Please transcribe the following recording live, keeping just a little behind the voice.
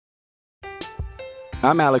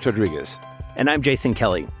I'm Alex Rodriguez. And I'm Jason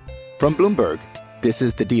Kelly. From Bloomberg, this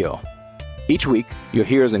is The Deal. Each week, you'll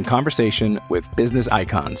hear us in conversation with business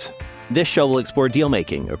icons. This show will explore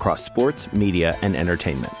deal-making across sports, media, and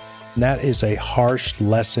entertainment. That is a harsh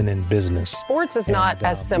lesson in business. Sports is not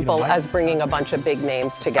as simple as bringing a bunch of big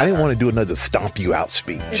names together. I didn't want to do another stomp you out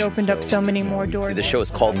speech. It opened up so many more doors. The show is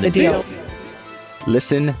called The Deal.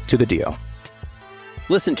 Listen to The Deal.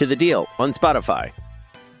 Listen to The Deal on Spotify.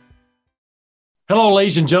 Hello,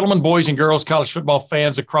 ladies and gentlemen, boys and girls, college football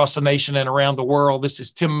fans across the nation and around the world. This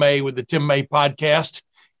is Tim May with the Tim May Podcast,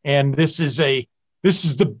 and this is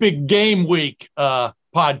the big game week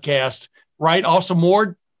podcast, right? Awesome,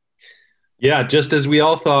 Ward? Yeah, just as we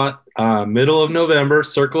all thought, middle of November,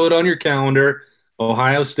 circle it on your calendar,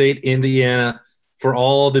 Ohio State, Indiana, for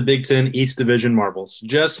all the Big Ten East Division marbles.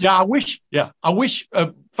 I wish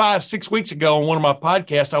 5-6 weeks ago on one of my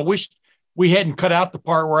podcasts, I wish we hadn't cut out the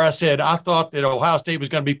part where I said I thought that Ohio State was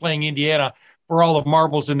going to be playing Indiana for all the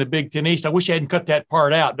marbles in the Big Ten East. I wish I hadn't cut that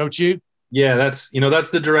part out, don't you? Yeah, that's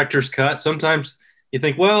the director's cut. Sometimes you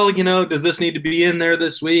think, well, does this need to be in there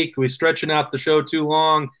this week? Are we stretching out the show too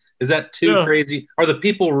long? Is that too crazy? Are the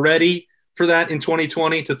people ready for that in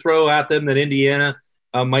 2020 to throw at them that Indiana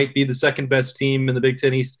might be the second best team in the Big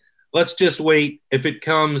Ten East? Let's just wait. If it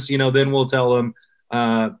comes, then we'll tell them.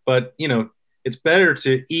 But it's better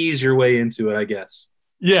to ease your way into it, I guess.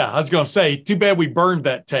 Yeah, I was going to say, too bad we burned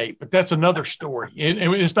that tape, but that's another story. And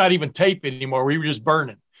it's not even tape anymore. We were just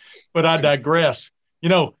burning. But I digress.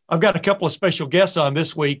 I've got a couple of special guests on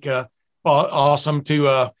this week. Awesome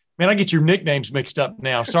to man, I get your nicknames mixed up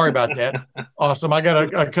now. Sorry about that. Awesome. I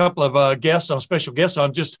got a couple of special guests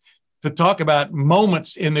on just to talk about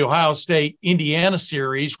moments in the Ohio State-Indiana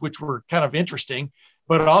series, which were kind of interesting,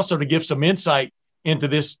 but also to give some insight into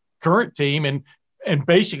this current team and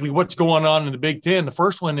basically what's going on in the Big Ten. The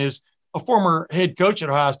first one is a former head coach at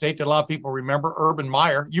Ohio State that a lot of people remember, Urban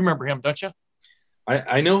Meyer. You remember him, don't you?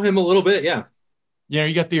 I know him a little bit, yeah.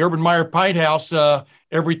 You got the Urban Meyer Pint House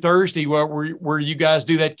every Thursday where you guys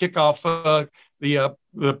do that kickoff. What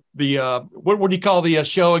do you call the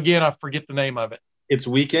show again? I forget the name of it. It's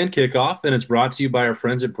Weekend Kickoff, and it's brought to you by our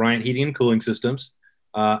friends at Bryant Heating and Cooling Systems.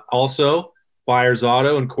 Also, Byers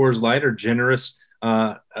Auto and Coors Light are generous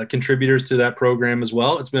contributors to that program as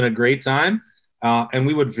well. It's been a great time, and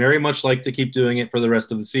we would very much like to keep doing it for the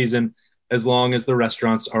rest of the season as long as the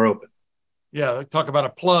restaurants are open. Yeah, talk about a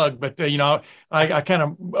plug, but I kind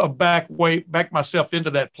of back myself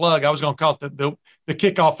into that plug. I was going to call it the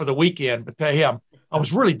kickoff for the weekend, but I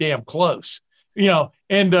was really damn close.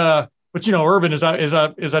 But Urban, as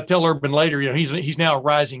I tell Urban later, he's now a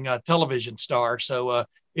rising television star, so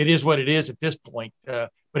it is what it is at this point.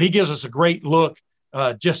 But he gives us a great look,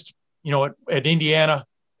 at Indiana,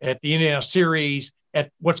 at the Indiana series, at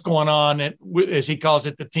what's going on at, as he calls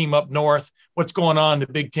it, the team up north, what's going on in the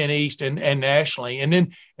Big Ten East and nationally. And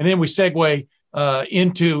then we segue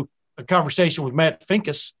into a conversation with Matt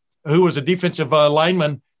Finkes, who was a defensive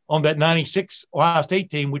lineman on that 96 Ohio State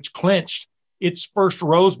team, which clinched its first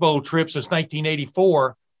Rose Bowl trip since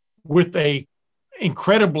 1984 with a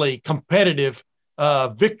incredibly competitive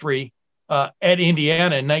victory at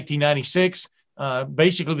Indiana in 1996,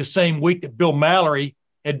 basically the same week that Bill Mallory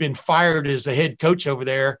had been fired as the head coach over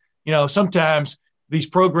there. Sometimes these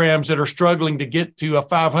programs that are struggling to get to a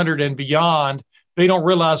 500 and beyond, they don't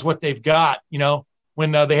realize what they've got,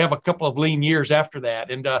 when they have a couple of lean years after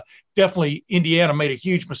that. And definitely Indiana made a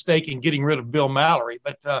huge mistake in getting rid of Bill Mallory.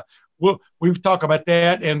 But we'll talk about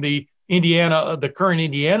that and the current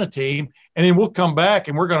Indiana team. And then we'll come back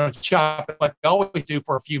and we're going to chop it like we always do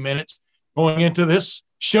for a few minutes going into this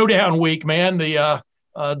showdown week, man.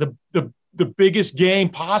 The biggest game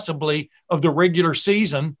possibly of the regular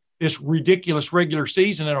season, this ridiculous regular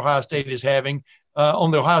season that Ohio State is having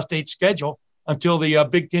on the Ohio State schedule until the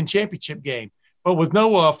Big Ten championship game. But with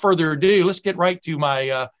no further ado, let's get right to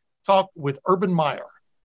my talk with Urban Meyer.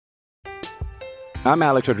 I'm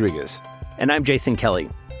Alex Rodriguez. And I'm Jason Kelly.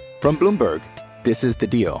 From Bloomberg, this is The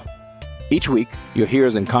Deal. Each week, you'll hear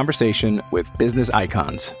us in conversation with business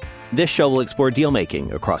icons. This show will explore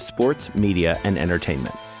deal-making across sports, media, and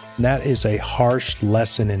entertainment. That is a harsh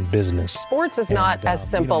lesson in business. Sports is not as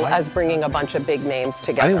simple as bringing a bunch of big names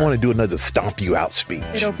together. I didn't want to do another stomp you out speech.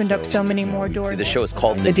 It opened up so many more doors. The show is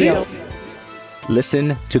called The Deal.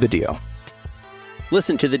 Listen to The Deal.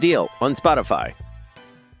 Listen to The Deal on Spotify.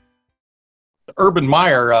 Urban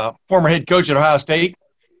Meyer, former head coach at Ohio State,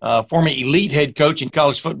 former elite head coach in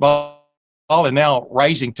college football, and now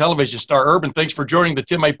rising television star. Urban, thanks for joining the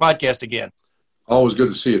Tim May Podcast again. Always good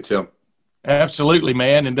to see you, Tim. Absolutely,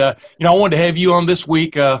 man. And, I wanted to have you on this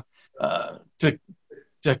week to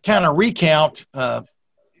to kind of recount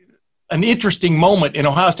an interesting moment in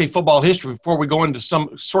Ohio State football history before we go into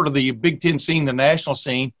some sort of the Big Ten scene, the national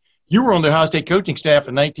scene. You were on the Ohio State coaching staff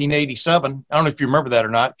in 1987. I don't know if you remember that or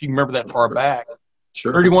not, if you can remember that far back.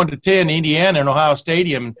 Sure. 31-10, Indiana in Ohio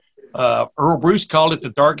Stadium. Earl Bruce called it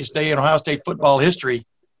the darkest day in Ohio State football history.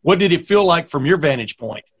 What did it feel like from your vantage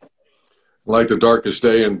point? Like the darkest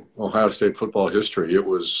day in Ohio State football history.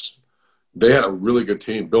 They had a really good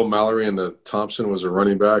team. Bill Mallory and the Thompson was a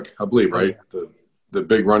running back, I believe, right? The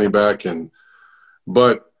big running back.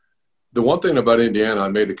 But the one thing about Indiana, I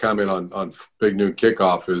made the comment on Big Noon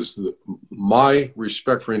Kickoff, is my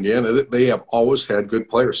respect for Indiana. They have always had good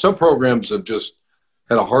players. Some programs have just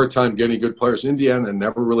had a hard time getting good players. Indiana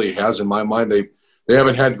never really has, in my mind. They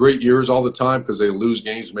haven't had great years all the time because they lose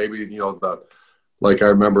games. Maybe, like I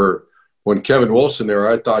remember when Kevin Wilson there,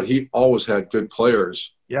 I thought he always had good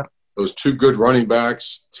players. Yeah. Those two good running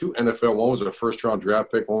backs, two NFL. One was a first-round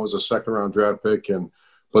draft pick. One was a second-round draft pick.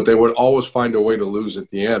 But they would always find a way to lose at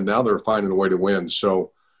the end. Now they're finding a way to win.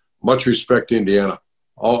 So much respect to Indiana.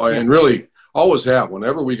 And really always have.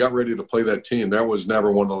 Whenever we got ready to play that team, that was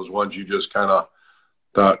never one of those ones you just kind of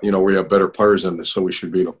thought, we have better players than this, so we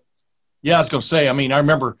should beat them. Yeah, I was going to say, I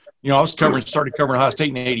remember, I started covering Ohio State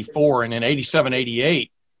in 84, and in 87,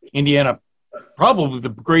 88, Indiana, probably the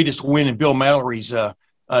greatest win in Bill Mallory's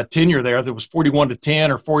tenure there. There was 41-10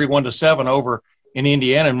 or 41-7 over in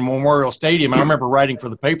Indiana in Memorial Stadium. I remember writing for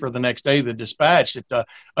the paper the next day, the Dispatch, that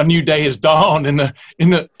a new day has dawned in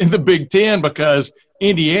the Big Ten because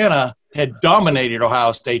Indiana had dominated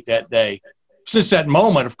Ohio State that day. Since that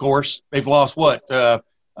moment, of course, they've lost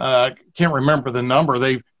can't remember the number.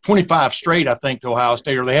 They've 25 straight, I think, to Ohio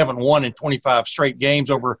State, or they haven't won in 25 straight games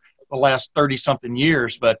over the last 30-something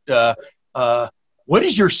years. But what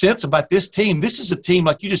is your sense about this team? This is a team,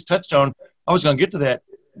 like you just touched on. I was going to get to that.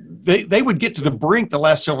 They would get to the brink the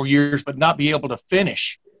last several years, but not be able to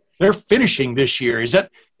finish. They're finishing this year. Is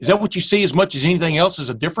that what you see as much as anything else as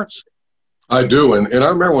a difference? I do. And I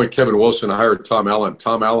remember when Kevin Wilson hired Tom Allen.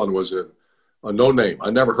 Tom Allen was a no-name. I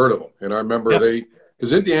never heard of him. And I remember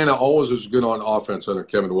because Indiana always was good on offense under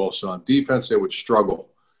Kevin Wilson. On defense, they would struggle.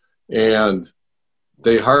 And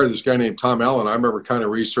they hired this guy named Tom Allen. I remember kind of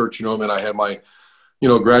researching him, and I had my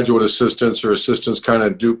graduate assistants or assistants kind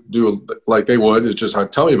of do like they would. It's just,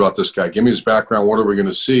 tell me about this guy. Give me his background. What are we going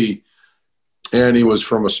to see? And he was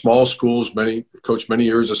from a small schools, coached many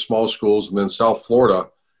years of small schools, and then South Florida.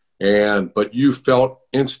 But you felt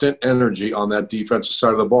instant energy on that defensive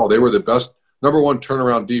side of the ball. They were the best, number one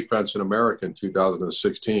turnaround defense in America in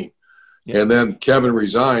 2016. Yeah. And then Kevin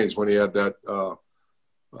resigns when he had that,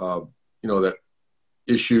 that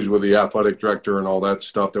issues with the athletic director and all that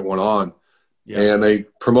stuff that went on. Yeah. And they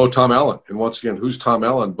promote Tom Allen. And once again, who's Tom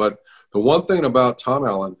Allen? But the one thing about Tom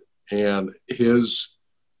Allen and his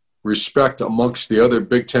respect amongst the other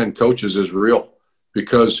Big Ten coaches is real,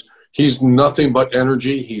 because he's nothing but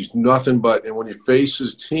energy. He's nothing but – and when he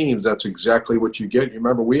faces teams, that's exactly what you get. You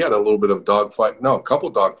remember we had a little bit of a couple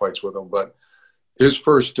of dogfights with him. But his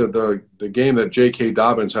first the game that J.K.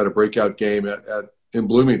 Dobbins had a breakout game in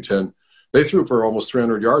Bloomington, they threw for almost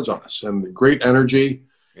 300 yards on us. And great energy.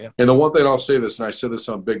 Yeah. And the one thing I'll say this, and I said this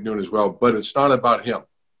on Big Noon as well, but it's not about him.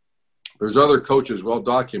 There's other coaches, well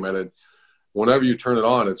documented. Whenever you turn it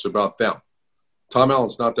on, it's about them. Tom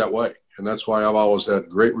Allen's not that way. And that's why I've always had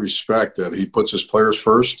great respect that he puts his players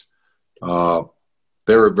first.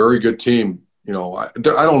 They're a very good team. I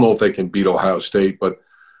don't know if they can beat Ohio State, but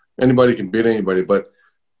anybody can beat anybody. But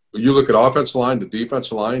you look at offensive line to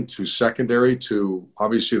defensive line to secondary to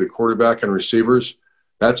obviously the quarterback and receivers,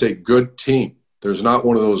 that's a good team. There's not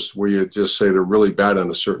one of those where you just say they're really bad in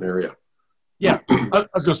a certain area. Yeah. I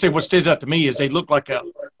was going to say what stands out to me is they look like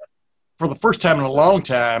for the first time in a long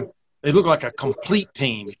time, they look like a complete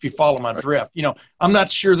team, if you follow my drift. I'm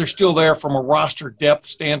not sure they're still there from a roster depth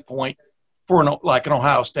standpoint for an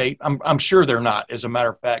Ohio State. I'm sure they're not, as a matter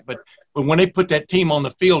of fact. But when they put that team on the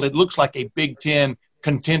field, it looks like a Big Ten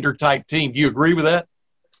contender-type team. Do you agree with that?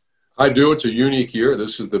 I do. It's a unique year.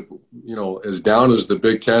 This is as down as the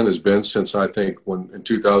Big Ten has been since I think in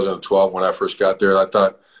 2012 when I first got there. I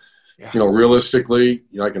thought, realistically,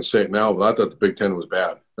 I can say it now, but I thought the Big Ten was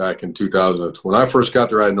bad back in 2012. When I first got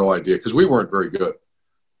there, I had no idea because we weren't very good.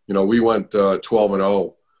 We went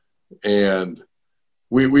 12-0, and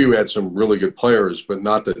we had some really good players, but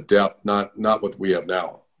not the depth, not what we have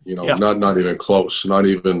now. Not even close. Not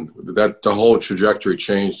even that. The whole trajectory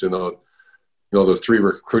changed in the three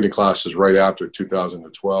recruiting classes right after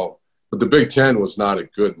 2012. But the Big Ten was not a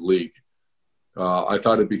good league. I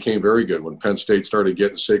thought it became very good when Penn State started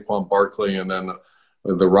getting Saquon Barkley, and then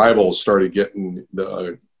the rivals started getting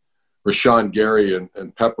Rashawn Gary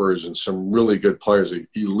and Peppers and some really good players,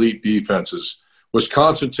 elite defenses.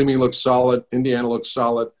 Wisconsin, to me, looks solid. Indiana looks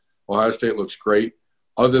solid. Ohio State looks great.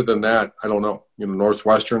 Other than that, I don't know.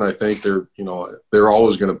 Northwestern, I think they're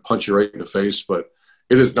always going to punch you right in the face, but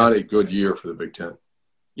it is not a good year for the Big Ten.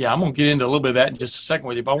 Yeah, I'm going to get into a little bit of that in just a second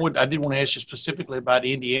with you. But I did want to ask you specifically about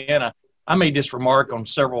Indiana. I made this remark on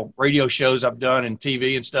several radio shows I've done and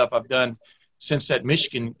TV and stuff I've done since that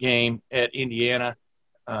Michigan game at Indiana.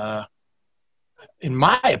 In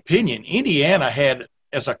my opinion, Indiana had,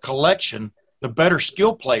 as a collection, the better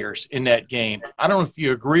skill players in that game. I don't know if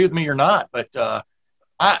you agree with me or not, but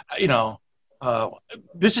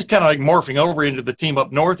this is kind of like morphing over into the team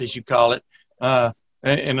up north, as you call it,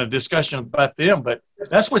 in a discussion about them. But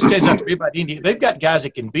that's what stands out to me about Indiana. They've got guys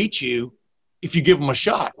that can beat you if you give them a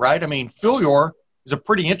shot, right? I mean, Filior is a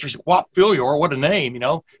pretty interesting – Whop Filior, what a name,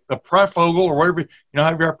 the Prefogel or whatever,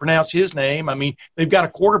 however you pronounce his name. I mean, they've got a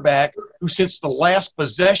quarterback who since the last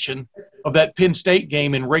possession of that Penn State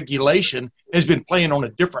game in regulation has been playing on a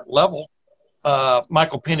different level.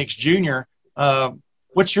 Michael Penix Jr.,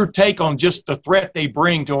 what's your take on just the threat they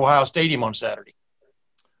bring to Ohio Stadium on Saturday?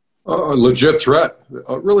 A legit threat.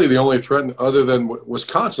 Really the only threat other than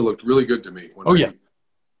Wisconsin looked really good to me.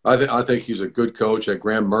 I think he's a good coach. At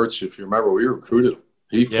Graham Mertz, if you remember, we recruited him.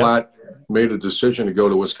 He flat made a decision to go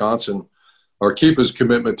to Wisconsin or keep his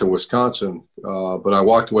commitment to Wisconsin. But I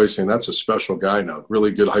walked away saying that's a special guy now.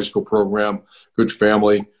 Really good high school program, good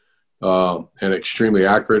family, and extremely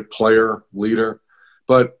accurate player, leader.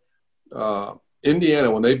 But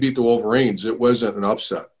Indiana, when they beat the Wolverines, it wasn't an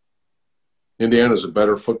upset. Indiana's a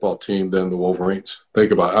better football team than the Wolverines.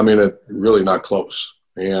 Think about it. I mean, it's really not close.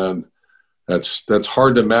 And that's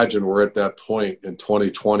hard to imagine we're at that point in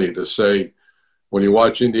 2020 to say when you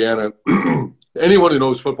watch Indiana, anyone who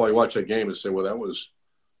knows football, you watch that game and say, well, that was,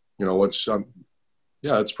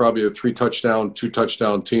 it's probably a 3-touchdown,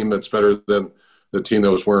 2-touchdown team that's better than the team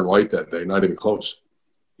that was wearing white that day. Not even close.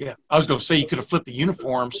 Yeah, I was going to say you could have flipped the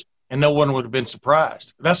uniforms and no one would have been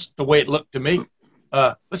surprised. That's the way it looked to me.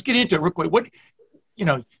 Let's get into it real quick.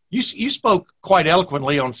 You spoke quite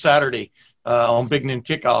eloquently on Saturday on Big Noon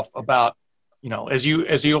Kickoff about, as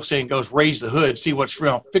the old saying goes, raise the hood, see what's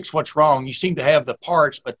wrong, fix what's wrong. You seem to have the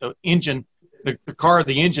parts, but the engine, the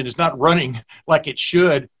engine is not running like it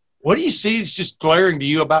should. What do you see is just glaring to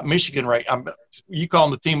you about Michigan you call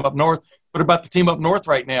them the team up north, but about the team up north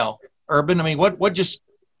right now, Urban? I mean, what just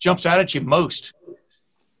jumps out at you most?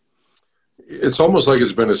 It's almost like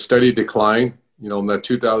it's been a steady decline. In that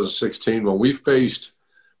 2016 when we faced,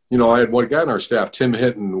 I had one guy on our staff, Tim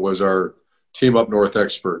Hinton was our team up north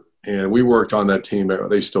expert. And we worked on that team.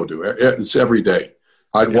 They still do. It's every day.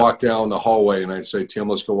 I'd walk down the hallway and I'd say, Tim,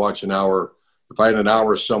 let's go watch an hour. If I had an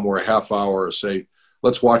hour somewhere, a half hour, say,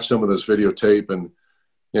 let's watch some of this videotape.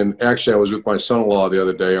 And actually, I was with my son-in-law the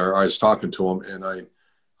other day. I was talking to him, and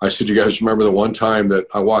I said, you guys remember the one time that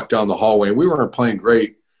I walked down the hallway? And we weren't playing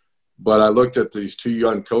great, but I looked at these two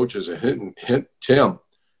young coaches, and Tim,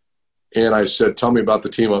 and I said, tell me about the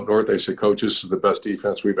team up north. They said, Coach, this is the best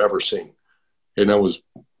defense we've ever seen. And that was,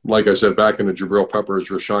 like I said, back in the Jabril Peppers,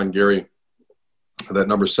 Rashawn Gary, that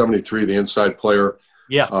number 73, the inside player.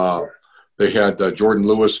 Yeah. They had Jordan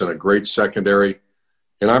Lewis and a great secondary.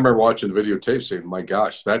 And I remember watching the videotape saying, my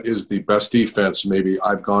gosh, that is the best defense maybe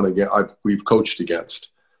we've coached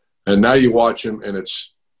against. And now you watch them, and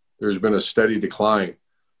there's been a steady decline.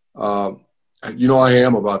 I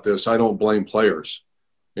am about this. I don't blame players.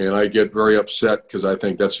 And I get very upset because I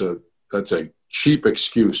think that's a cheap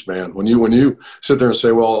excuse, man. When you sit there and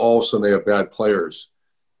say, well, all of a sudden they have bad players,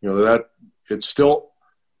 that it's still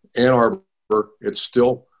Ann Arbor.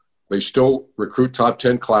 They still recruit top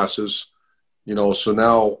 10 classes, so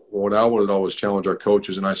now what I would always challenge our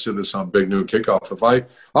coaches, and I said this on Big Noon Kickoff, if I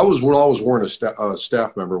would always warn a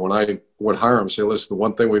staff member when I would hire them, say, listen, the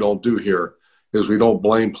one thing we don't do here is we don't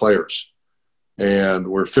blame players. And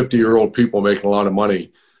we're 50-year-old people making a lot of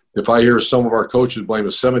money. If I hear some of our coaches blame a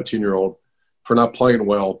 17-year-old for not playing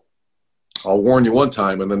well, I'll warn you one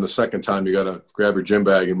time, and then the second time you got to grab your gym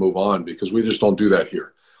bag and move on, because we just don't do that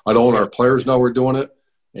here. I don't want our players know we're doing it,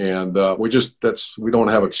 and we don't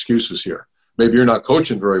have excuses here. Maybe you're not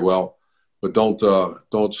coaching very well, but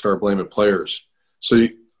don't start blaming players. So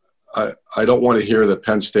I don't want to hear that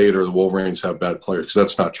Penn State or the Wolverines have bad players, because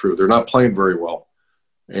that's not true. They're not playing very well,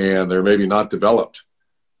 and they're maybe not developed,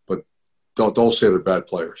 but don't say they're bad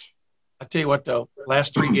players. I tell you what, though,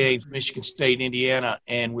 last three games, Michigan State, Indiana,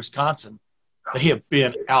 and Wisconsin, they have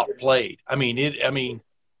been outplayed. There's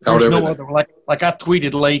no other, like I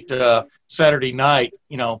tweeted late Saturday night,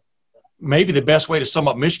 maybe the best way to sum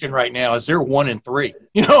up Michigan right now is they're 1-3.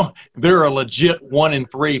 You know, they're a legit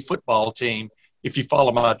 1-3 football team, if you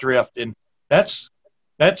follow my drift. And that's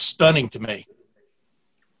stunning to me.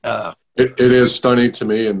 It is stunning to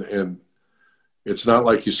me, and it's not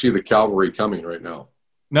like you see the cavalry coming right now.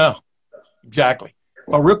 No, exactly.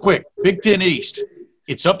 Well, real quick, Big Ten East,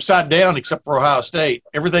 it's upside down except for Ohio State.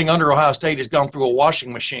 Everything under Ohio State has gone through a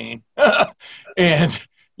washing machine. And,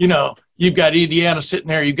 you know, you've got Indiana sitting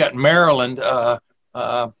there. You've got Maryland right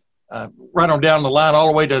on down the line all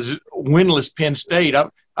the way to winless Penn State.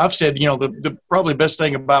 I've said, you know, the probably best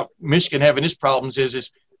thing about Michigan having its problems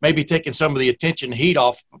is maybe taking some of the attention heat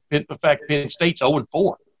off the fact Penn State's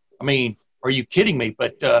 0-4. I mean, are you kidding me?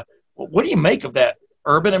 But what do you make of that,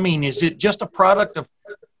 Urban? I mean, is it just a product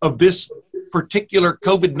of this particular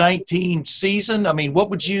COVID-19 season? I mean,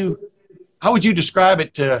 how would you describe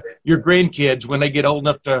it to your grandkids when they get old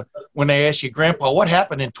enough when they ask you, Grandpa, what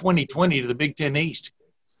happened in 2020 to the Big Ten East?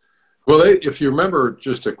 Well, if you remember,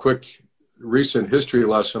 just a quick recent history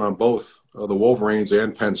lesson on both the Wolverines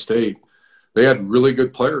and Penn State, they had really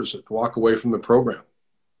good players that walk away from the program.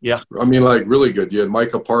 Yeah. I mean, like really good. You had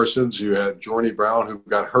Micah Parsons, you had Jordy Brown, who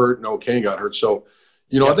got hurt, Noah Cain got hurt. So,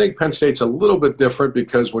 you know, I think Penn State's a little bit different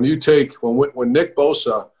because when Nick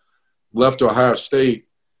Bosa left Ohio State,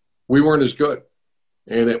 we weren't as good.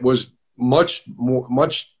 And it was much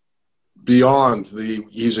beyond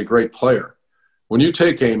he's a great player. When you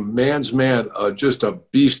take a man's man, just a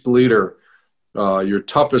beast leader, your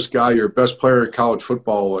toughest guy, your best player in college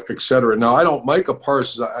football, et cetera. Now, Micah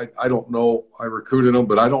Parsons, I don't know. I recruited him,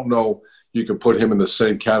 but I don't know you can put him in the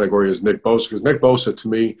same category as Nick Bosa, because Nick Bosa, to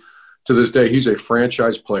me, to this day, he's a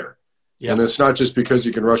franchise player. Yeah. And it's not just because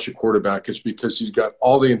he can rush a quarterback. It's because he's got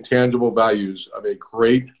all the intangible values of a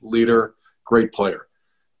great leader, great player.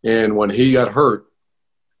 And when he got hurt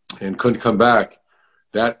and couldn't come back,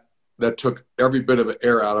 that took every bit of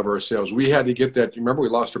air out of our sails. We had to get that. You remember we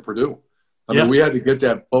lost to Purdue. I mean, we had to get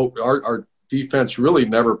that boat. Our defense really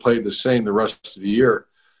never played the same the rest of the year.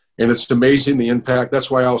 And it's amazing the impact. That's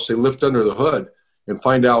why I'll say lift under the hood and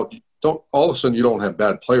find out. All of a sudden you don't have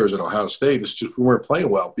bad players at Ohio State. It's just we weren't playing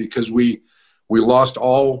well because we lost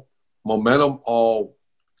all momentum, all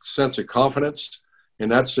sense of confidence.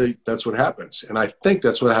 And that's what happens. And I think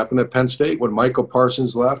that's what happened at Penn State when Michael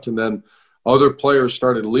Parsons left and then other players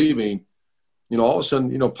started leaving. You know, all of a sudden,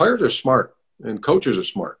 you know, players are smart and coaches are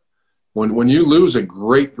smart. When you lose a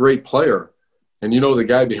great player and you know the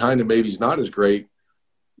guy behind him maybe he's not as great,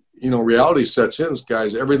 you know, reality sets in,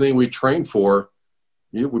 guys, everything we trained for,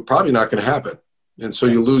 we're probably not going to happen. And so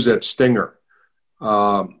you lose that stinger.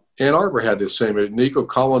 Ann Arbor had the same. Nico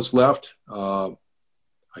Collins left. I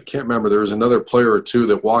can't remember. There was another player or two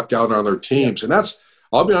that walked out on their teams. And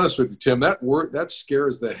I'll be honest with you, Tim, that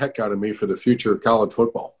scares the heck out of me for the future of college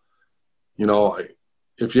football. You know,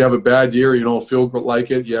 if you have a bad year, you don't feel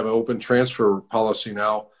like it, you have an open transfer policy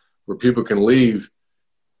now where people can leave.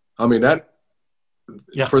 I mean,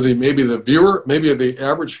 for maybe the viewer, maybe the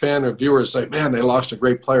average fan or viewer is like, man, they lost a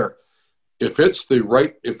great player. If it's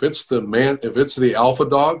the alpha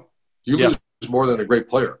dog, you lose more than a great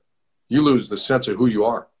player. You lose the sense of who you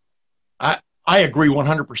are. I agree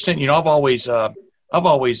 100%. You know, I've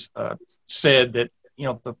always said that, you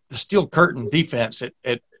know, the Steel Curtain defense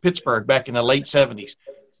at Pittsburgh back in the late 70s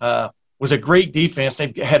was a great defense.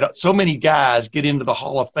 They've had so many guys get into the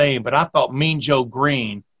Hall of Fame, but I thought Mean Joe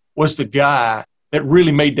Green was the guy that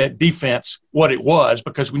really made that defense what it was,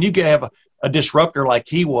 because when you have a disruptor like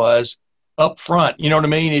he was up front, you know what I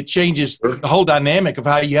mean? It changes the whole dynamic of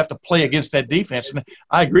how you have to play against that defense. And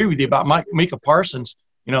I agree with you about Micah Parsons.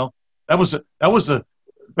 You know, that was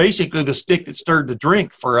basically the stick that stirred the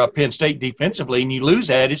drink for Penn State defensively, and you lose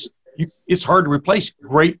that. It's hard to replace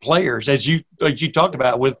great players, as you talked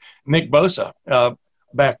about with Nick Bosa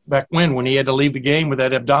back when he had to leave the game with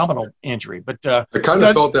that abdominal injury. But I kind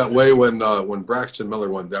of felt that way when Braxton Miller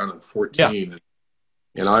went down in 2014,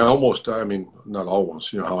 and not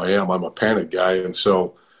almost, you know how I am. I'm a panic guy, and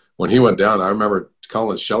so when he went down, I remember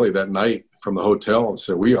calling Shelley that night from the hotel and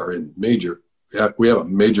said, we have a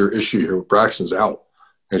major issue here. Braxton's out.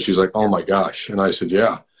 And she's like, oh my gosh. And I said,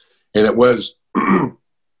 yeah. And it was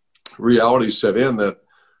reality set in that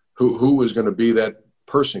who was going to be that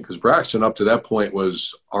person? Because Braxton up to that point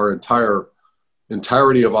was our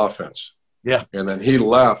entirety of offense. Yeah. And then he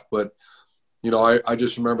left. But, you know, I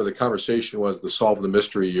just remember the conversation was the solve the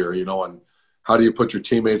mystery year, you know, and how do you put your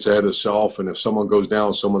teammates ahead of self? And if someone goes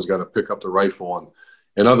down, someone's got to pick up the rifle.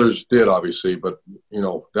 And others did, obviously. But, you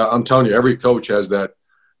know, I'm telling you, every coach has that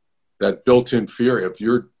built-in fear. If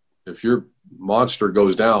your monster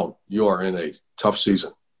goes down, you are in a tough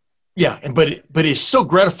season. Yeah, but it's so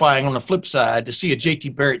gratifying on the flip side to see a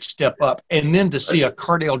JT Barrett step up, and then to see a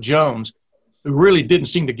Cardale Jones who really didn't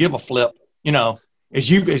seem to give a flip, as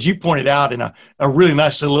you pointed out in a really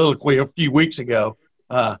nice soliloquy a few weeks ago,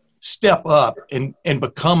 step up and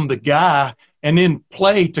become the guy, and then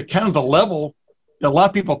play to kind of the level that a lot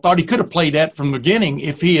of people thought he could have played at from the beginning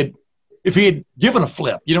if he had given a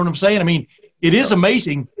flip. You know what I'm saying? I mean, it is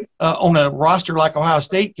amazing on a roster like Ohio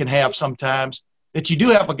State can have sometimes that you do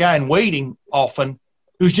have a guy in waiting often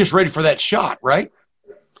who's just ready for that shot, right?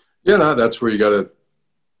 Yeah, no, that's where you got to,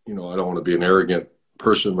 I don't want to be an arrogant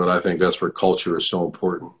person, but I think that's where culture is so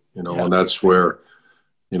important, and that's where,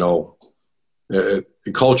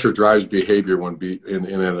 culture drives behavior when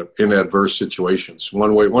in adverse situations.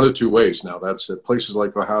 One of two ways. Now that's at places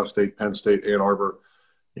like Ohio State, Penn State, Ann Arbor,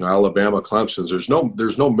 Alabama, Clemson.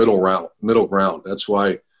 There's no middle ground. That's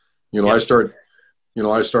why, I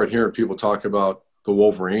start hearing people talk about the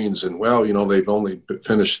Wolverines and, they've only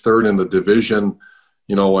finished third in the division,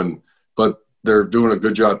 but they're doing a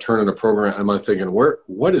good job turning the program. I'm thinking,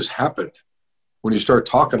 what has happened when you start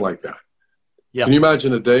talking like that? Yeah. Can you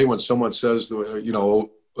imagine a day when someone says,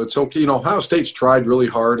 it's okay. Ohio State's tried really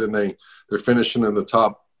hard and they're finishing in the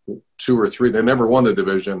top 2 or 3. They never won the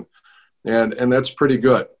division. And that's pretty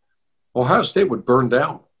good. Ohio State would burn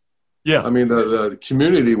down. Yeah. I mean, the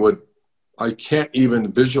community would, I can't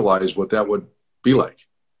even visualize what that would be like.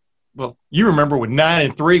 Well, you remember when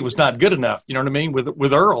 9-3 was not good enough, you know what I mean?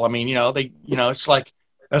 With Earl. I mean, it's like,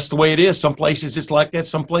 that's the way it is. Some places it's like that.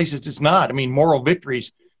 Some places it's not. I mean, moral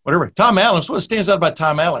victories, whatever. Tom Allen, what stands out about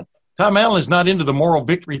Tom Allen? Tom Allen is not into the moral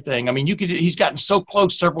victory thing. I mean, he's gotten so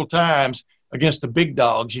close several times against the big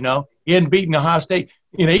dogs, He hadn't beaten Ohio State.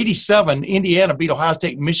 In 87, Indiana beat Ohio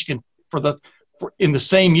State and Michigan in the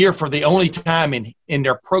same year for the only time in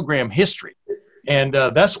their program history. And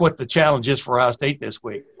that's what the challenge is for Ohio State this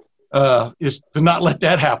week, is to not let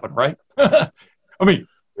that happen, right? I mean.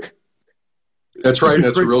 That's right.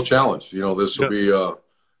 That's a real challenge. This will be,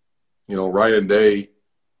 Ryan Day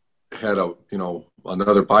had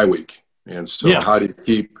another bye week. And so how do you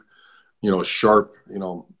keep, sharp,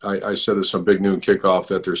 I said this on Big Noon Kickoff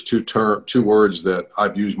that there's two words that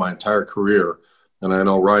I've used my entire career, and I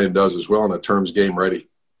know Ryan does as well, and the term's game ready.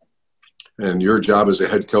 And your job as a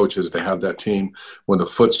head coach is to have that team, when the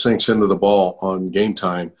foot sinks into the ball on game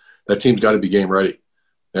time, that team's got to be game ready.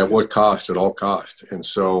 At what cost? At all cost. And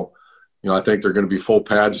so, I think they're going to be full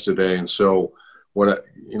pads today. And so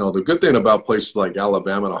the good thing about places like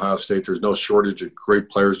Alabama and Ohio State, there's no shortage of great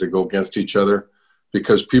players to go against each other,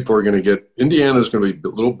 because people are going to Indiana's going to be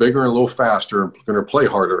a little bigger and a little faster and going to play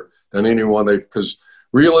harder than anyone because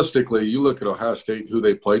realistically, you look at Ohio State, who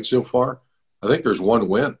they played so far, I think there's one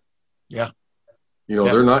win. Yeah.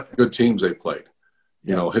 They're not good teams they played.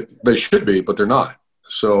 They should be, but they're not.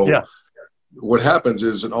 So what happens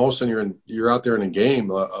is, and all of a sudden you're out there in a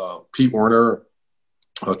game, Pete Werner,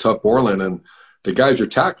 Tuck Borland, and the guys you're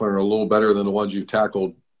tackling are a little better than the ones you've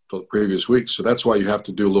tackled the previous week. So that's why you have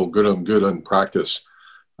to do a little good in practice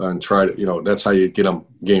and try to, that's how you get them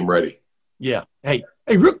game ready. Yeah. Hey,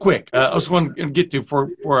 real quick, I was going to get to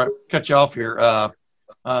before I cut you off here.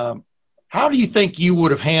 How do you think you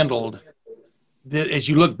would have handled as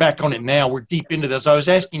you look back on it now? We're deep into this. I was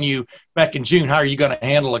asking you back in June, how are you going to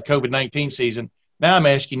handle a COVID-19 season? Now I'm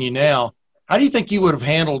asking you now, how do you think you would have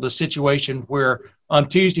handled a situation where on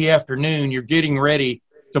Tuesday afternoon you're getting ready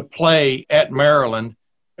to play at Maryland,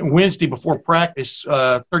 and Wednesday before practice,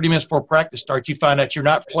 30 minutes before practice starts, you find out you're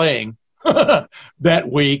not playing that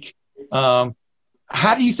week?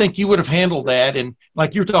 How do you think you would have handled that? And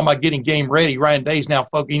like you're talking about getting game ready, Ryan Day's now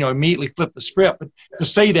immediately flipped the script. But to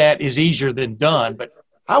say that is easier than done. But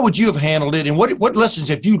how would you have handled it? And what lessons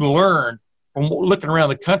have you learned from looking around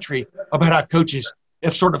the country about how coaches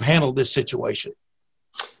have sort of handled this situation?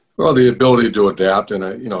 Well, the ability to adapt, and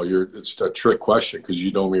it's a trick question because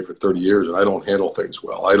you know me for 30 years, and I don't handle things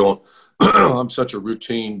well. I'm such a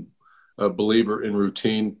routine believer in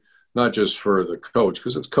routine. Not just for the coach,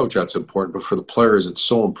 because it's coach that's important, but for the players, it's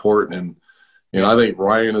so important. And I think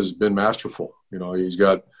Ryan has been masterful. He's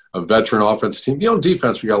got a veteran offense team.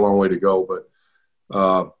 Defense, we got a long way to go,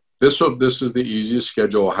 but this is the easiest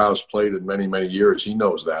schedule Ohio's played in many, many years. He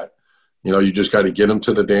knows that. You just got to get them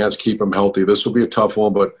to the dance, keep them healthy. This will be a tough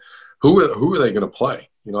one, but who are they going to play?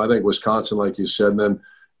 I think Wisconsin, like you said, and then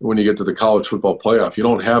when you get to the college football playoff, you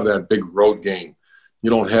don't have that big road game. You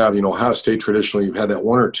don't have, Ohio State traditionally, you've had that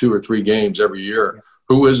 1 or 2 or 3 games every year.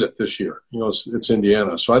 Who is it this year? It's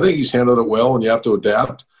Indiana. So I think he's handled it well, and you have to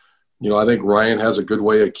adapt. I think Ryan has a good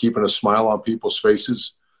way of keeping a smile on people's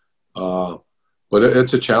faces. But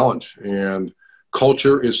it's a challenge, and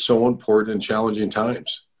culture is so important in challenging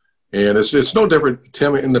times. And it's no different,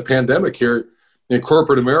 Tim, in the pandemic here in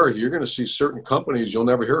corporate America. You're going to see certain companies you'll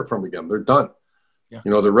never hear from again. They're done. Yeah.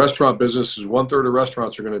 You know, the restaurant business is 1/3 of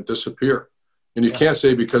restaurants are going to disappear. And you can't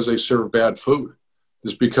say because they serve bad food.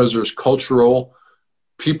 It's because there's cultural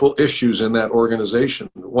people issues in that organization.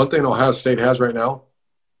 One thing Ohio State has right now,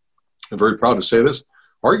 I'm very proud to say this,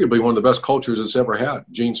 arguably one of the best cultures it's ever had.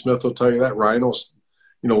 Gene Smith will tell you that. Ryan will,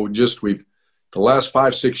 you know, the last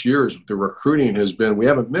 5-6 years, the recruiting has been, we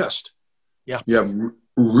haven't missed. Yeah. You have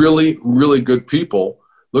really, really good people.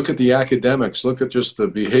 Look at the academics. Look at just the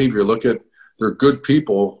behavior. Look at, they're good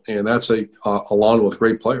people, and that's along with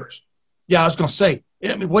great players. Yeah, I was going to say,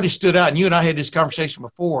 I mean, what has stood out, and you and I had this conversation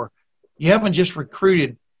before, you haven't just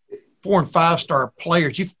recruited 4- and 5-star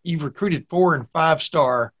players. You've recruited 4- and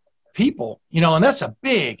 5-star people, you know, and that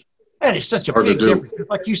is such a big difference.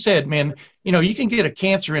 Like you said, man, you know, you can get a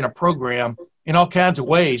cancer in a program in all kinds of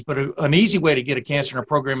ways, but an easy way to get a cancer in a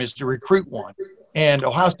program is to recruit one. And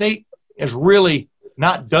Ohio State has really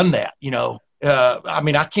not done that, you know. I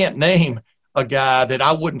mean, I can't name a guy that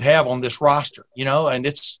I wouldn't have on this roster, you know, and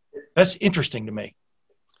that's interesting to me.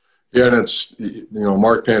 Yeah, and it's, you know,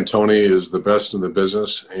 Mark Pantoni is the best in the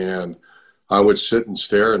business, and I would sit and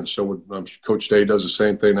stare, and so would Coach Day does the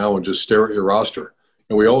same thing now, and just stare at your roster.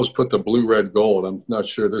 And we always put the blue, red, gold. I'm not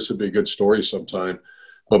sure, this would be a good story sometime,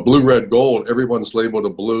 but blue, red, gold, everyone's labeled a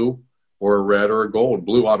blue or a red or a gold.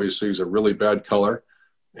 Blue obviously is a really bad color,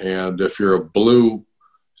 and if you're a blue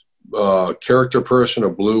character person, a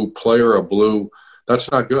blue player, a blue, that's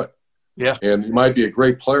not good. Yeah. And you might be a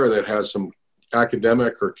great player that has some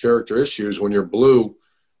academic or character issues. When you're blue,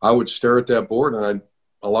 I would stare at that board, and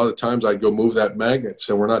a lot of times I'd go move that magnet.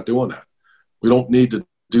 So we're not doing that. We don't need to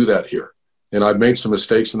do that here. And I've made some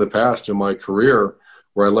mistakes in the past in my career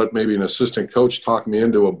where I let maybe an assistant coach talk me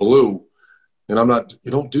into a blue, and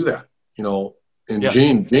you don't do that, you know. And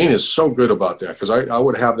Gene is so good about that, because I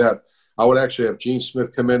would have that. I would actually have Gene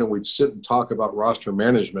Smith come in, and we'd sit and talk about roster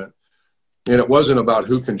management. And it wasn't about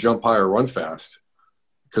who can jump high or run fast,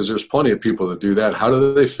 because there's plenty of people that do that. How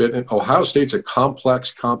do they fit in? Ohio State's a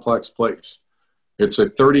complex place. It's a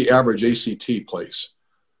 30 average ACT place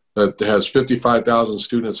that has 55,000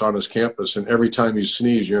 students on its campus, and every time you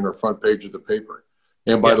sneeze, you're in the front page of the paper.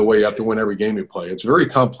 And by the way, you have to win every game you play. It's very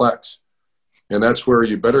complex, and that's where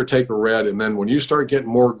you better take a red. And then when you start getting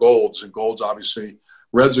more golds, and golds obviously,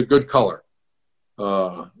 red's a good color.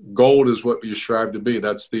 Gold is what you strive to be.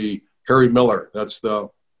 That's the Harry Miller. That's the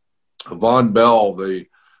Von Bell, the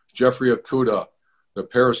Jeffrey Okudah, the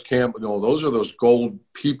Paris Camp. You know, those are those gold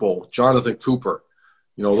people. Jonathan Cooper.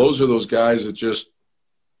 You know, those are those guys that just,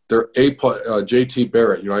 they're JT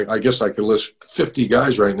Barrett. You know, I guess I could list 50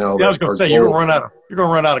 guys right now. Yeah, I was going to say, you're going to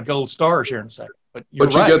run out of gold stars here in a second. But you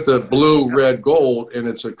get the blue, red, gold, and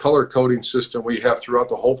it's a color coding system we have throughout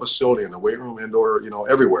the whole facility, in the weight room, indoor, you know,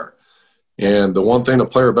 everywhere. And the one thing a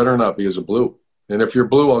player better not be is a blue. And if you're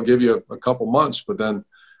blue, I'll give you a couple months, but then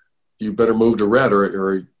you better move to red,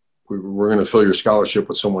 or we're going to fill your scholarship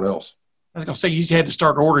with someone else. I was going to say, you had to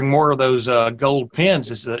start ordering more of those gold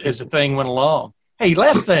pens as the thing went along. Hey,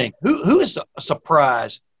 last thing, who is a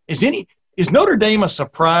surprise? Is Notre Dame a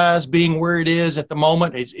surprise being where it is at the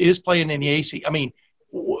moment? Is playing in the AC? I mean,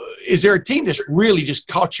 is there a team that's really just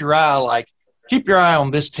caught your eye? Like, keep your eye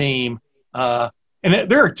on this team. And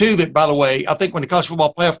there are two that, by the way, I think when the College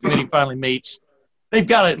Football Playoff Committee finally meets, they've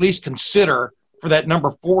got to at least consider for that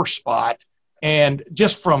number 4 spot. And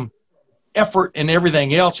just from effort and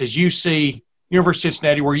everything else, as you see University of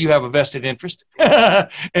Cincinnati, where you have a vested interest,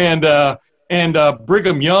 and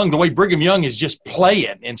Brigham Young, the way Brigham Young is just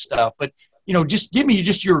playing and stuff. But, you know, just give me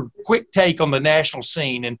just your quick take on the national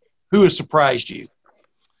scene and who has surprised you.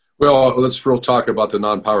 Well, let's real talk about the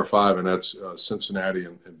non-Power 5, and that's Cincinnati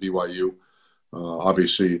and BYU.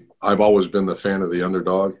 Obviously, I've always been the fan of the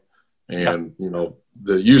underdog. And, you know,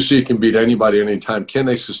 the UC can beat anybody anytime. Can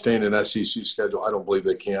they sustain an SEC schedule? I don't believe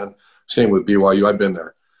they can. Same with BYU. I've been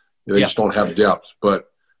there. They just don't have depth.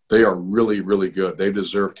 But they are really, really good. They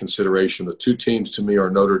deserve consideration. The two teams to me are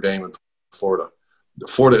Notre Dame and Florida.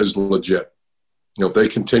 Florida is legit. You know, if they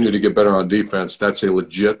continue to get better on defense, that's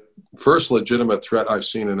a first legitimate threat I've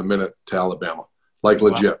seen in a minute to Alabama. Like,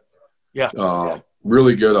 legit. Wow.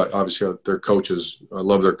 Really good. Obviously, their coaches, I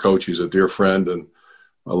love their coach. He's a dear friend, and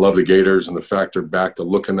I love the Gators and the fact they're back to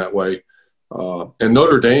looking that way. And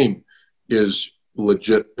Notre Dame is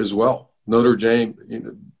legit as well. Notre Dame,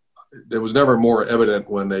 it was never more evident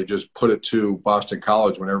when they just put it to Boston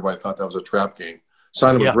College when everybody thought that was a trap game.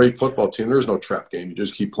 Sign of a great football team. There's no trap game. You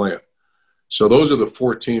just keep playing. So those are the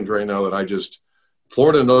 4 teams right now that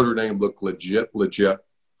Florida and Notre Dame look legit.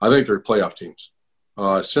 I think they're playoff teams.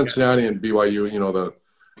 Cincinnati and BYU, you know,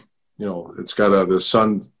 it's got the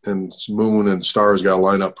sun and moon and stars got to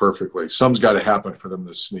line up perfectly. Something's got to happen for them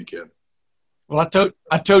to sneak in. Well,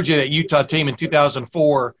 I told you that Utah team in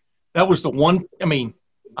 2004, that was the one. I mean,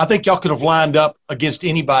 I think y'all could have lined up against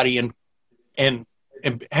anybody and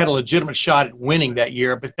had a legitimate shot at winning that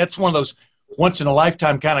year. But that's one of those once in a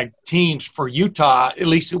lifetime kind of teams for Utah. At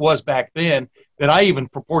least it was back then. That I even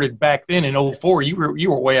purported back then in 04. You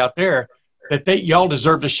were way out there. That y'all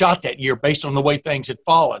deserved a shot that year based on the way things had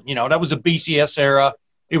fallen. That was a BCS era.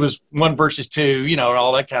 It was 1 versus 2. And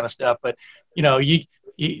all that kind of stuff. But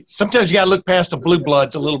sometimes you got to look past the blue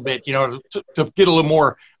bloods a little bit, to get a little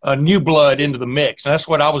more new blood into the mix. And that's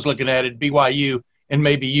what I was looking at BYU and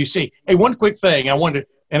maybe UC. Hey, one quick thing I wanted,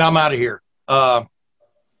 and I'm out of here. How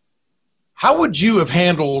would you have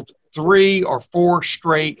handled 3 or 4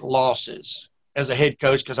 straight losses as a head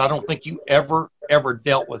coach? Because I don't think you ever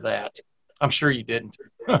dealt with that. I'm sure you didn't.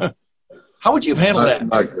 How would you have handled that?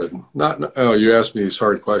 Not good. You asked me this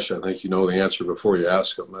hard question. I think you know the answer before you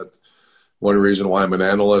ask them. One reason why I'm an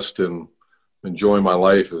analyst and enjoy my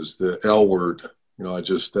life is the L word.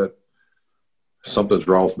 That something's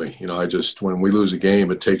wrong with me. When we lose a game,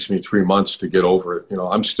 it takes me 3 months to get over it.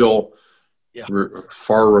 I'm still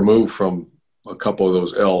far removed from a couple of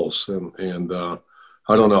those L's. And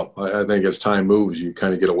I don't know. I think as time moves, you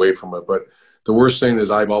kind of get away from it. But the worst thing is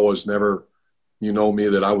I've always never, me,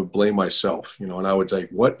 that I would blame myself, and I would say,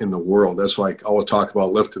 what in the world? That's why I always talk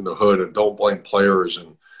about lifting the hood and don't blame players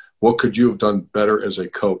and what could you have done better as a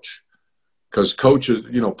coach? Because coaches,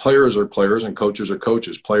 players are players and coaches are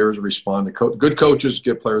coaches. Players respond to good coaches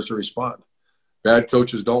get players to respond. Bad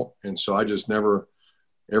coaches don't. And so I just never,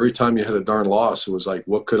 every time you had a darn loss, it was like,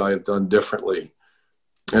 what could I have done differently?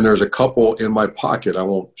 And there's a couple in my pocket. I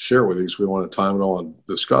won't share with you because we don't have time at all and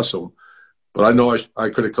discuss them. But I know I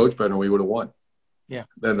could have coached better and we would have won. Yeah.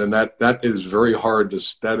 And then that is very hard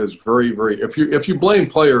that is very, very, if you blame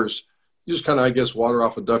players, you just kind of, I guess, water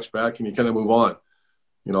off a duck's back and you kind of move on.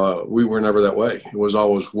 We were never that way. It was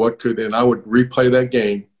always and I would replay that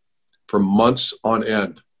game for months on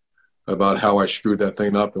end about how I screwed that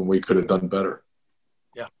thing up and we could have done better.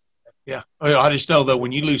 Yeah. Yeah. I just know that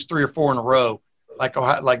when you lose 3 or 4 in a row,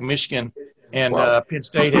 like Michigan and Penn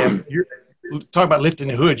State have, you're talking about lifting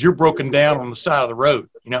the hoods, you're broken down on the side of the road.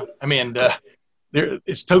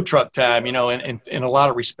 It's tow truck time, in a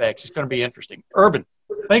lot of respects. It's going to be interesting. Urban,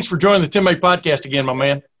 thanks for joining the Tim May podcast again, my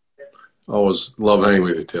man. Always love hanging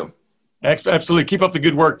with you, Tim. Absolutely. Keep up the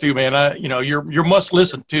good work too, man. You're must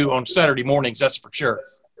listen to on Saturday mornings. That's for sure.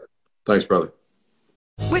 Thanks, brother.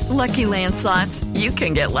 With Lucky Land Slots, you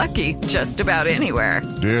can get lucky just about anywhere.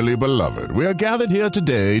 Dearly beloved, we are gathered here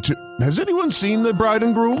today to. Has anyone seen the bride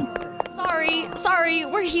and groom? Sorry,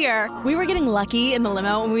 we're here. We were getting lucky in the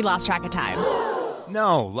limo and we lost track of time.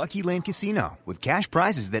 No, Lucky Land Casino, with cash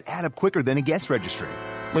prizes that add up quicker than a guest registry.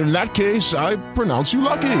 In that case, I pronounce you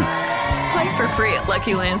lucky. Play for free at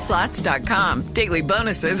LuckyLandSlots.com. Daily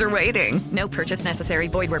bonuses are waiting. No purchase necessary.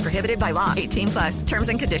 Void where prohibited by law. 18+. Terms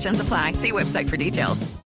and conditions apply. See website for details.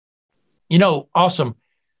 Awesome.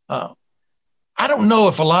 I don't know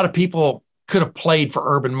if a lot of people could have played for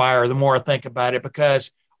Urban Meyer the more I think about it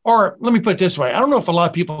or let me put it this way. I don't know if a lot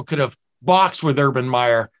of people could have boxed with Urban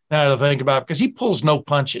Meyer now that I think about it because he pulls no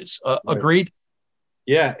punches. Agreed?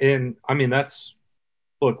 Yeah. And I mean,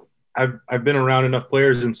 look, I've been around enough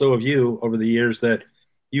players, and so have you over the years, that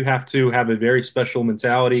you have to have a very special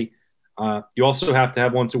mentality. You also have to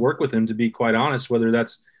have one to work with him, to be quite honest, whether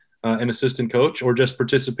that's an assistant coach or just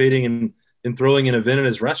participating in throwing an event at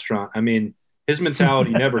his restaurant. I mean, his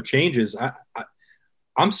mentality never changes.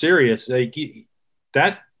 I'm serious.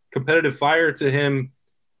 That competitive fire to him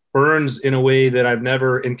burns in a way that I've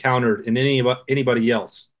never encountered in anybody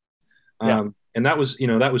else. And that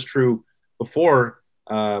was true before.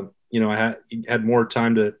 I had more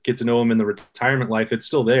time to get to know him in the retirement life. It's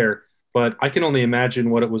still there, but I can only imagine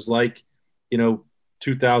what it was like,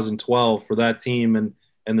 2012 for that team and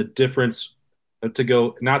the difference to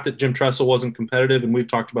go. Not that Jim Tressel wasn't competitive, and we've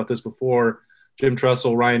talked about this before. Jim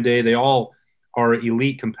Tressel, Ryan Day, they all are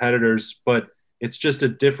elite competitors, but it's just a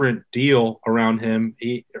different deal around him.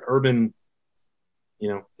 Urban,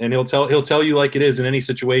 and he'll tell you like it is in any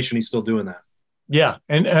situation. He's still doing that. Yeah,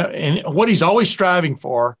 and what he's always striving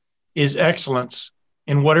for is excellence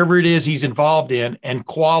in whatever it is he's involved in, and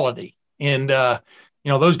quality. And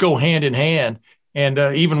those go hand in hand. And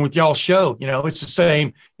even with y'all's show, it's the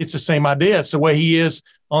same. It's the same idea. It's the way he is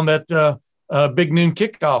on that Big Noon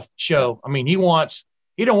Kickoff show. I mean, he don't want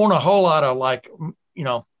a whole lot of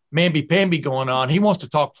mamby-pamby going on. He wants to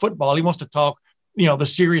talk football. He wants to talk, the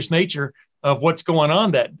serious nature of what's going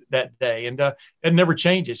on that day. And it never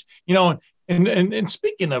changes, And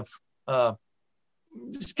speaking of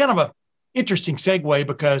it's kind of a interesting segue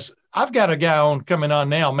because I've got a guy coming on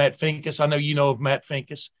now, Matt Finkes. I know you know of Matt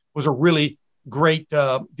Finkes. Was a really great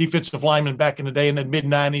defensive lineman back in the day in the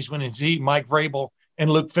mid-'90s when he, Mike Vrabel, and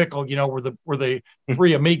Luke Fickell, were the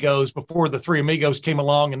three amigos before the three amigos came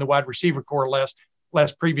along in the wide receiver corps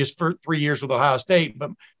last previous 3 years with Ohio State.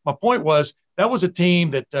 But my point was that was a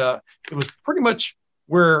team that it was pretty much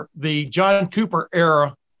where the John Cooper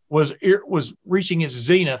era was reaching its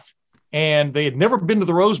zenith, and they had never been to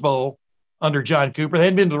the Rose Bowl under John Cooper. They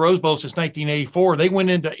hadn't been to the Rose Bowl since 1984. They went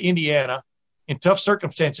into Indiana in tough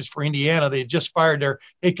circumstances for Indiana. They had just fired their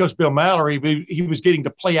head coach, Bill Mallory, but he was getting to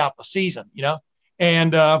play out the season,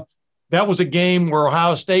 And that was a game where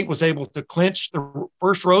Ohio State was able to clinch the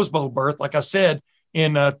first Rose Bowl berth, like I said,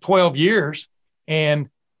 in 12 years. And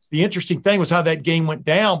the interesting thing was how that game went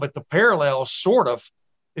down, but the parallels sort of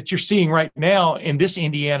that you're seeing right now in this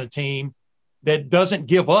Indiana team that doesn't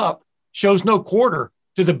give up, shows no quarter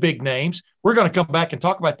to the big names. We're going to come back and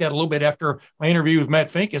talk about that a little bit after my interview with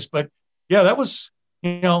Matt Finkes. But yeah, that was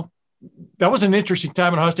an interesting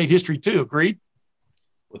time in Ohio State history too. Agreed?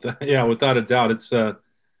 Without a doubt. It's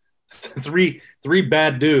three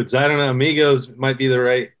bad dudes. I don't know. Amigos might be the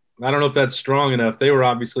right. I don't know if that's strong enough. They were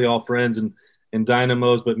obviously all friends and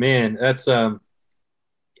dynamos, but man, that's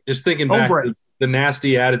just thinking back to the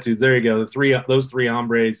nasty attitudes. There you go. Those three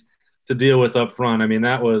hombres to deal with up front. I mean,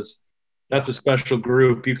 that's a special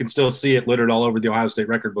group. You can still see it littered all over the Ohio State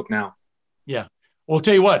record book now. Yeah. Well, I'll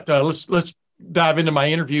tell you what, let's dive into my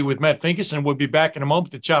interview with Matt Finkes, and we'll be back in a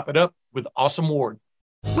moment to chop it up with Awesome Ward.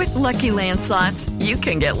 With Lucky Land Slots, you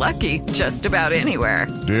can get lucky just about anywhere.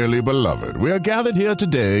 Dearly beloved, we are gathered here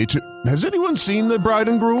today to... Has anyone seen the bride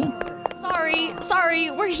and groom?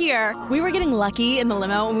 Sorry, we're here. We were getting lucky in the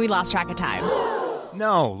limo and we lost track of time.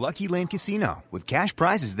 No, Lucky Land Casino, with cash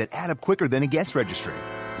prizes that add up quicker than a guest registry.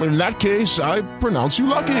 In that case, I pronounce you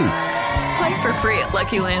lucky. Play for free at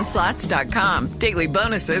LuckyLandSlots.com. Daily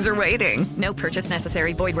bonuses are waiting. No purchase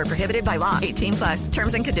necessary. Void where prohibited by law. 18+.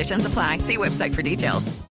 Terms and conditions apply. See website for details.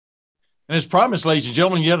 And as promised, ladies and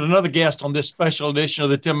gentlemen, yet another guest on this special edition of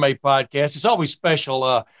the Tim May Podcast. It's always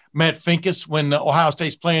special, Matt Finkes, when Ohio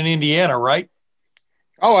State's playing Indiana, right?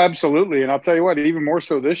 Oh, absolutely. And I'll tell you what, even more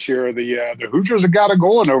so this year, the Hoosiers have got a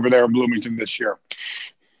goal in over there in Bloomington this year.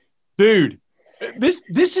 Dude, this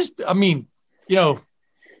is, I mean,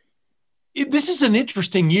 this is an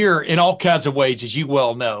interesting year in all kinds of ways, as you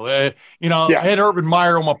well know. I had Urban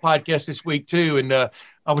Meyer on my podcast this week too, and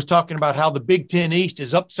I was talking about how the Big Ten East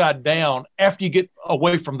is upside down after you get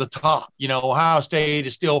away from the top. Ohio State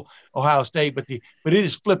is still Ohio State, but it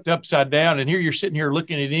is flipped upside down. And here you're sitting here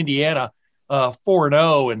looking at Indiana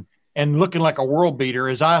 4-0 and looking like a world beater.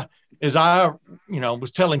 As I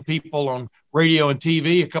was telling people on radio and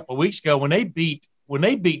TV a couple of weeks ago, when they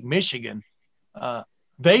beat Michigan,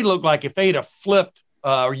 they looked like if they'd have flipped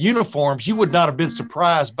uniforms, you would not have been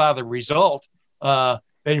surprised by the result. That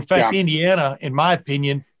in fact, Indiana, in my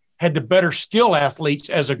opinion, had the better skill athletes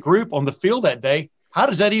as a group on the field that day. How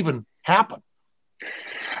does that even happen?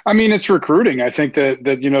 I mean, it's recruiting. I think that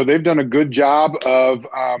they've done a good job of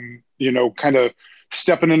kind of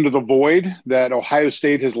stepping into the void that Ohio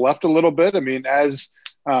State has left a little bit. I mean, as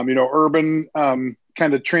Urban kind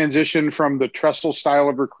of transitioned from the Tressel style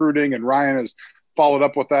of recruiting, and Ryan has followed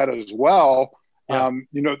up with that as well. Yeah.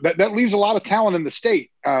 That leaves a lot of talent in the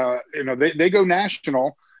state. They go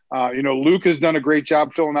national. Luke has done a great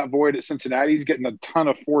job filling that void at Cincinnati. He's getting a ton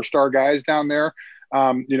of 4-star guys down there.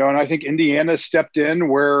 And I think Indiana stepped in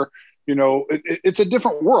where, it's a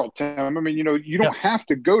different world, Tim. I mean, you don't have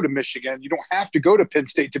to go to Michigan. You don't have to go to Penn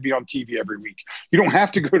State to be on TV every week. You don't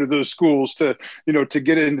have to go to those schools to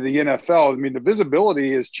get into the NFL. I mean, the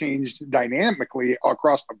visibility has changed dynamically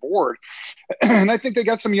across the board. And I think they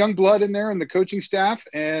got some young blood in there in the coaching staff.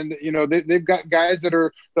 And, they've got guys that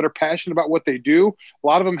are passionate about what they do. A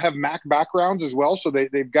lot of them have MAC backgrounds as well. So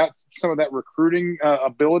they've got some of that recruiting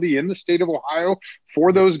ability in the state of Ohio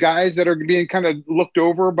for those guys that are being kind of looked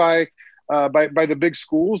over by the big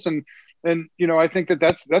schools. And I think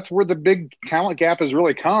that's where the big talent gap has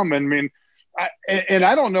really come. And I mean,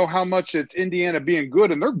 I don't know how much it's Indiana being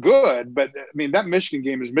good, and they're good, but I mean, that Michigan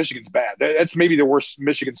game is Michigan's bad. That's maybe the worst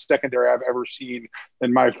Michigan secondary I've ever seen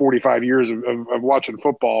in my 45 years of watching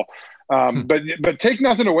football. But take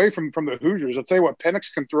nothing away from the Hoosiers. I'll tell you what,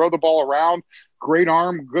 Penix can throw the ball around, great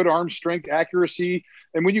arm, good arm strength, accuracy.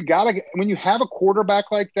 And when you have a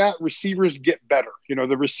quarterback like that, receivers get better.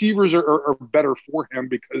 The receivers are better for him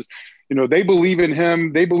because, they believe in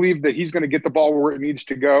him. They believe that he's going to get the ball where it needs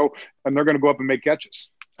to go, and they're going to go up and make catches.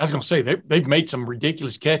 I was going to say, they've made some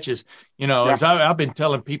ridiculous catches. As I've been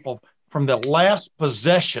telling people, from the last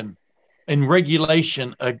possession in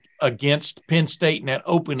regulation against Penn State in that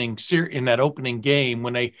opening game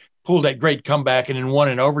when they pulled that great comeback and then won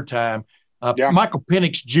in overtime. Michael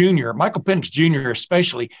Penix Jr.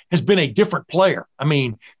 especially has been a different player. I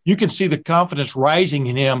mean, you can see the confidence rising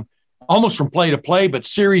in him almost from play to play, but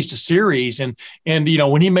series to series. And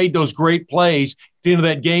when he made those great plays at the end of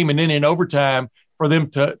that game and then in overtime for them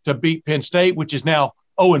to beat Penn State, which is now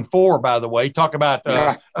 0-4, by the way. Talk about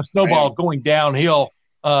a snowball going downhill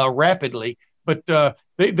rapidly. But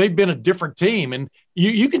they've been a different team, and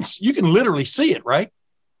you can literally see it, right?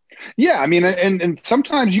 Yeah, I mean, and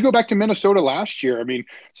sometimes you go back to Minnesota last year. I mean,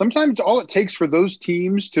 sometimes all it takes for those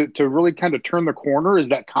teams to really kind of turn the corner is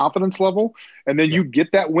that confidence level. And then you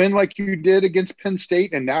get that win like you did against Penn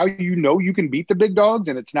State, and now you can beat the big dogs,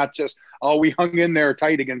 and it's not just, oh, we hung in there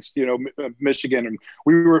tight against Michigan, and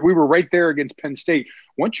we were right there against Penn State.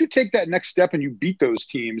 Once you take that next step and you beat those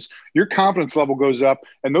teams, your confidence level goes up,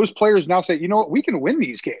 and those players now say, you know what, we can win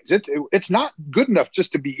these games. It's not good enough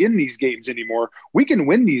just to be in these games anymore. We can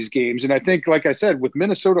win these games. And I think, like I said, with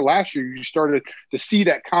Minnesota last year, you started to see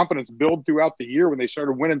that confidence build throughout the year when they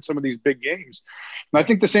started winning some of these big games. And I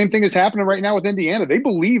think the same thing is happening right now with Indiana. They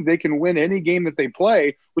believe they can win any game that they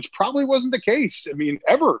play, which probably wasn't the case,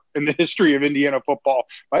 ever in the history of Indiana football.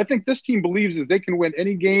 But I think this team believes that they can win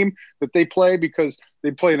any game that they play because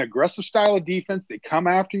they play an aggressive style of defense. They come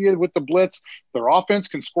after you with the blitz. Their offense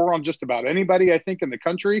can score on just about anybody, I think, in the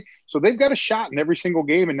country. So they've got a shot in every single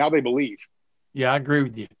game, and now they believe. Yeah, I agree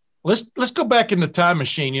with you. Let's go back in the time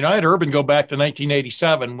machine. I had Urban go back to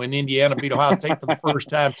 1987 when Indiana beat Ohio State for the first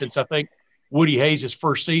time since, I think, Woody Hayes'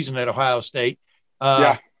 first season at Ohio State.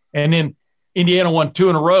 And then Indiana won 2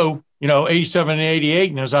 in a row, 87 and 88.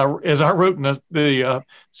 And as I wrote in the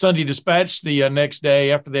Sunday Dispatch the next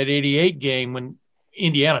day after that 88 game when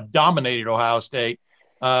Indiana dominated Ohio State.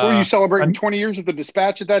 Were you celebrating 20 years of the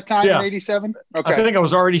Dispatch at that time in 87? Okay. I think I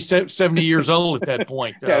was already 70 years old at that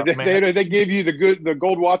point. They gave you the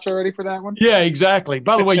gold watch already for that one? Yeah, exactly.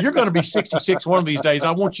 By the way, you're going to be 66 one of these days.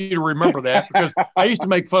 I want you to remember that because I used to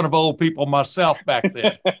make fun of old people myself back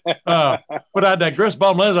then. But I digress.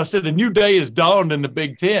 Bottom line is, I said, a new day has dawned in the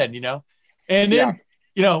Big Ten, And then,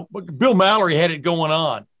 Bill Mallory had it going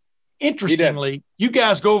on. Interestingly, you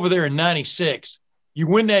guys go over there in 96. You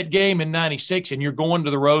win that game in 96 and you're going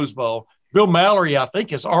to the Rose Bowl. Bill Mallory, I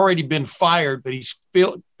think, has already been fired, but he's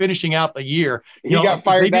finishing out the year. He got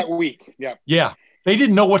fired that week. Yeah. Yeah. They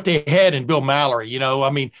didn't know what they had in Bill Mallory.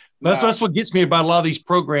 That's what gets me about a lot of these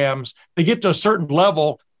programs. They get to a certain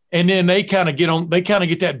level and then they kind of get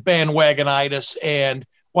that bandwagonitis. And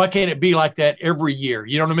why can't it be like that every year?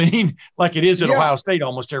 You know what I mean? Like it is at Ohio State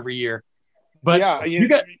almost every year. But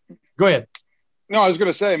go ahead. No, I was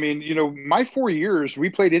going to say, my 4 years, we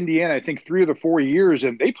played Indiana, I think 3 of the 4 years,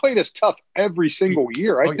 and they played us tough every single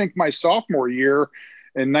year. I think my sophomore year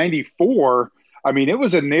in 94, it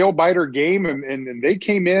was a nail biter game and they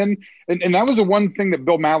came in and that was the one thing that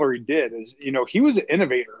Bill Mallory did is, he was an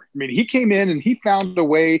innovator. He came in and he found a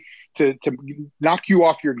way to knock you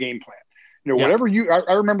off your game plan. Whatever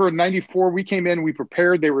I remember in 94, we came in, we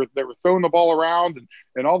prepared, they were throwing the ball around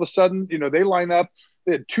and all of a sudden, they line up.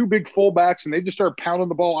 They had 2 big fullbacks, and they just started pounding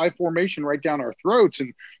the ball I formation right down our throats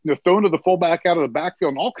and throwing to the fullback out of the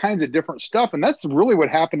backfield and all kinds of different stuff. And that's really what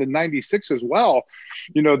happened in 96 as well.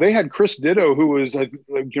 They had Chris Ditto, who was one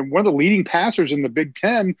of the leading passers in the Big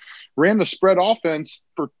Ten, ran the spread offense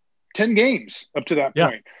for 10 games up to that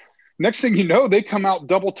point. Next thing you know, they come out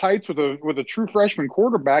double tights with a true freshman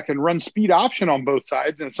quarterback and run speed option on both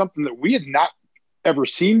sides. And it's something that we had not ever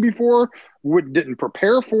seen before, didn't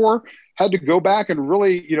prepare for. Had to go back and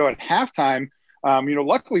really, at halftime,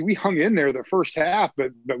 luckily we hung in there the first half,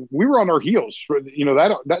 but we were on our heels for,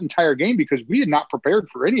 that entire game because we had not prepared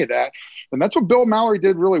for any of that. And that's what Bill Mallory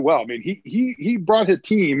did really well. He brought his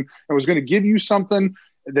team and was going to give you something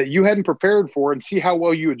that you hadn't prepared for and see how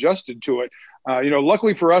well you adjusted to it.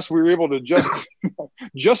 Luckily for us, we were able to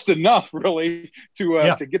just enough really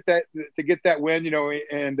to get that win,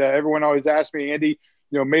 and everyone always asked me, Andy,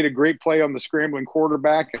 made a great play on the scrambling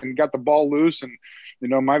quarterback and got the ball loose. And,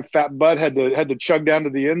 my fat butt had to chug down to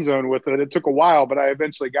the end zone with it. It took a while, but I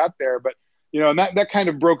eventually got there. But, and that kind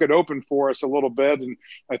of broke it open for us a little bit. And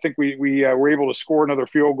I think we were able to score another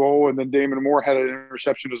field goal, and then Damon Moore had an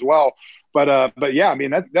interception as well. But yeah,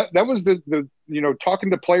 that was the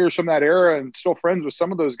talking to players from that era and still friends with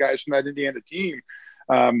some of those guys from that Indiana team.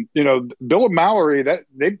 Bill Mallory, that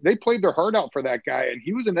they played their heart out for that guy, and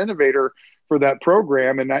he was an innovator for that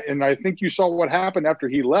program. And I think you saw what happened after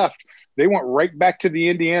he left. They went right back to the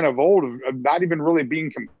Indiana of old of not even really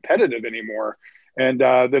being competitive anymore. And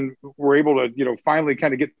then we're able to, finally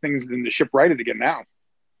kind of get things in the ship righted again now.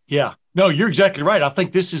 Yeah. No, you're exactly right. I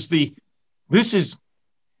think this is the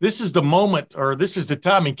moment, or this is the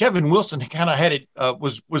time. And Kevin Wilson kind of had it,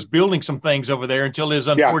 was building some things over there until his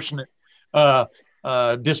unfortunate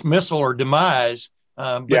dismissal or demise.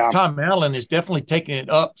 But Tom Allen is definitely taking it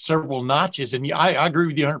up several notches. And I agree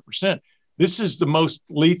with you 100%. This is the most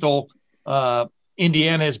lethal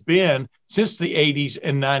Indiana has been since the 80s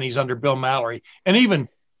and 90s under Bill Mallory. And even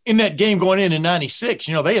in that game going in 96,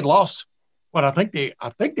 they had lost what I think they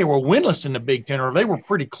were winless in the Big Ten, or they were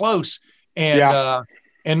pretty close. And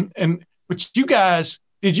but you guys,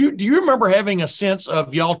 do you remember having a sense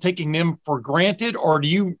of y'all taking them for granted, or do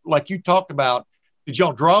you, like you talked about, did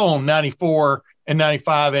y'all draw on 94 and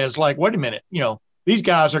 95 as like, wait a minute, these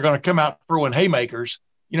guys are going to come out throwing haymakers?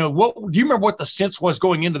 What do you remember what the sense was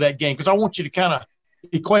going into that game? Because I want you to kind of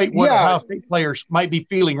equate what Ohio State players might be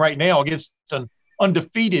feeling right now against an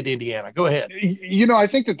undefeated Indiana. Go ahead. I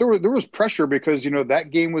think that there was pressure because,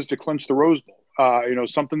 that game was to clinch the Rose Bowl.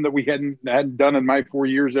 Something that we hadn't done in my 4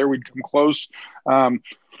 years there. We'd come close,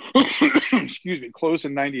 close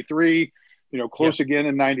in 93, close again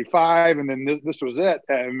in 95. And then this was it.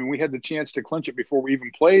 I mean, we had the chance to clinch it before we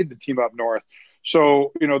even played the team up north.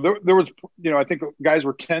 So, there was, I think guys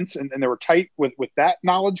were tense and they were tight with that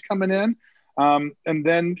knowledge coming in. And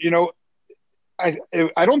then,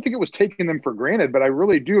 I don't think it was taking them for granted, but I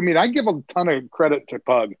really do. I mean, I give a ton of credit to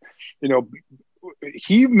Pug.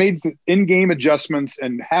 He made the in-game adjustments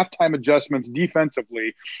and halftime adjustments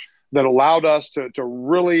defensively that allowed us to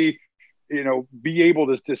really, be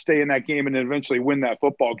able to stay in that game and eventually win that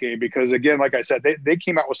football game. Because again, like I said, they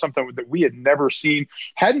came out with something that we had never seen,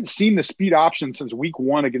 hadn't seen the speed option since week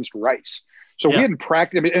 1 against Rice. So we hadn't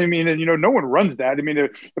practiced. I mean, no one runs that. I mean,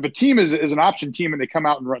 if a team is an option team and they come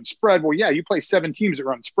out and run spread, well, yeah, you play 7 teams that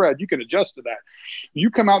run spread. You can adjust to that.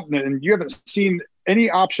 You come out and you haven't seen any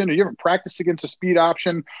option, or you haven't practiced against a speed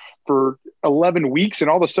option for 11 weeks, and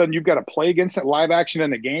all of a sudden you've got to play against it live action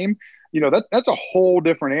in the game. That's a whole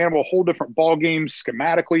different animal, whole different ball game,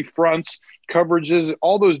 schematically, fronts, coverages,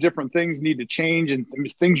 all those different things need to change, and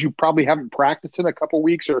things you probably haven't practiced in a couple of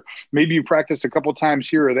weeks, or maybe you practiced a couple of times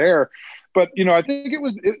here or there. But, I think it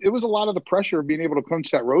was a lot of the pressure of being able to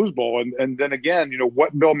clinch that Rose Bowl. And then again,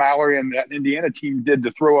 what Bill Mallory and that Indiana team did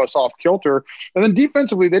to throw us off kilter. And then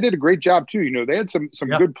defensively, they did a great job too. They had some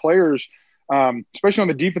good players, especially on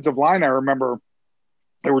the defensive line. I remember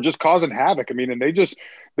they were just causing havoc. I mean, and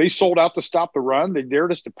they sold out to stop the run. They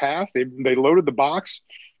dared us to pass. They loaded the box.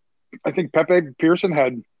 I think Pepe Pearson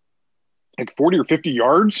had like 40 or 50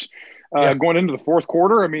 yards going into the fourth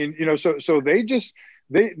quarter. I mean, so they just –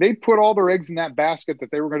 They put all their eggs in that basket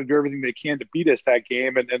that they were going to do everything they can to beat us that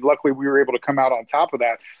game. And luckily we were able to come out on top of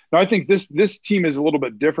that. Now, I think this team is a little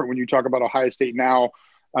bit different when you talk about Ohio State now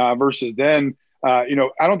versus then. I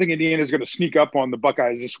don't think Indiana is going to sneak up on the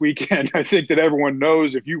Buckeyes this weekend. I think that everyone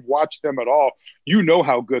knows, if you've watched them at all,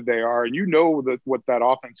 how good they are, and what that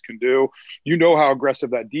offense can do. How aggressive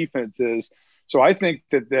that defense is. So I think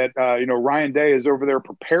that Ryan Day is over there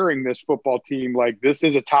preparing this football team like this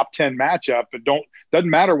is a top 10 matchup. But doesn't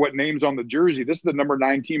matter what name's on the jersey. This is the number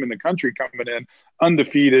 9 team in the country coming in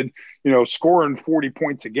undefeated, scoring 40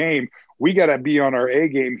 points a game. We got to be on our A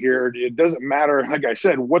game here. It doesn't matter, like I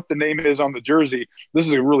said, what the name is on the jersey. This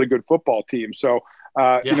is a really good football team. So,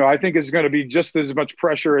 I think it's going to be just as much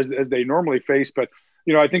pressure as they normally face. But,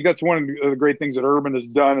 I think that's one of the great things that Urban has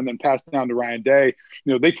done and then passed down to Ryan Day.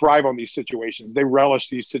 They thrive on these situations. They relish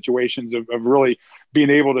these situations of really being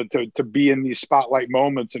able to be in these spotlight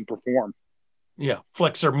moments and perform. Yeah,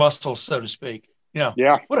 flex their muscles, so to speak. Yeah.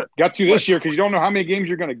 Got to this year because you don't know how many games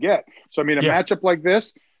you're going to get. So, I mean, a matchup like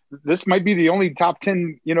this might be the only top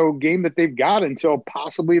 10, game that they've got until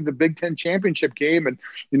possibly the Big Ten championship game. And,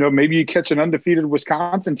 maybe you catch an undefeated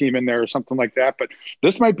Wisconsin team in there or something like that. But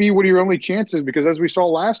this might be one of your only chances because, as we saw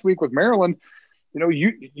last week with Maryland,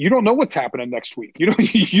 you don't know what's happening next week. You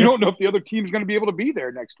don't know if the other team's going to be able to be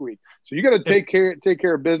there next week. So you got to take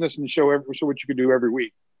care of business and show what you can do every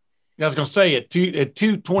week. I was going to say at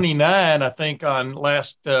 2:29, I think on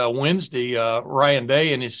last Wednesday, Ryan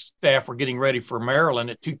Day and his staff were getting ready for Maryland.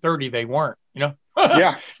 At 2:30, they weren't.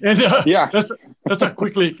 Yeah, and that's how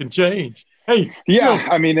quickly it can change. Hey,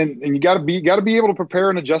 I mean, and you got to be able to prepare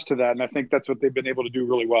and adjust to that, and I think that's what they've been able to do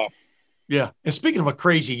really well. Yeah, and speaking of a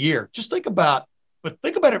crazy year, just think about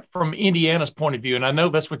it from Indiana's point of view, and I know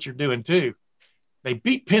that's what you're doing too. They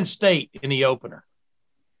beat Penn State in the opener.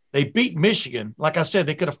 They beat Michigan. Like I said,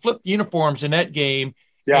 they could have flipped uniforms in that game.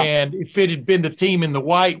 Yeah. And if it had been the team in the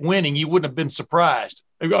white winning, you wouldn't have been surprised.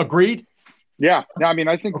 Agreed? Yeah. No, I mean,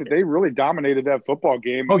 I think that they really dominated that football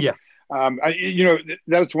game. Oh, yeah.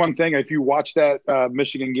 That's one thing. If you watch that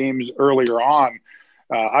Michigan games earlier on,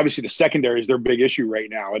 Obviously, the secondary is their big issue right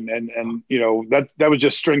now, and that was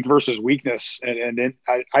just strength versus weakness, and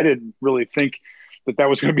I didn't really think that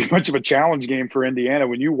was going to be much of a challenge game for Indiana.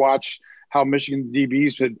 When you watch how Michigan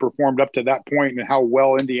DBs had performed up to that point, and how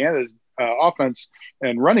well Indiana's offense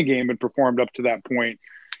and running game had performed up to that point,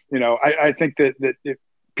 I think that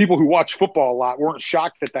people who watch football a lot weren't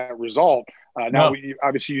shocked at that result.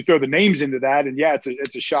 Obviously you throw the names into that, and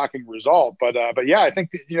it's a shocking result. But yeah, I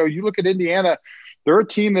think that, you look at Indiana, they're a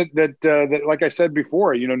team that like I said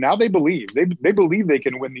before, now they believe they believe they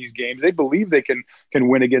can win these games. They believe they can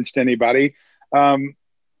win against anybody, and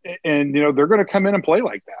they're going to come in and play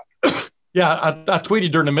like that. Yeah, I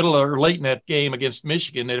tweeted during the middle or late in that game against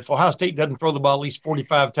Michigan that if Ohio State doesn't throw the ball at least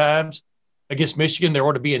 45 times against Michigan, there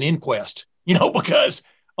ought to be an inquest. Because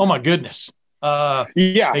oh my goodness.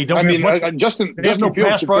 They don't. Justin Fields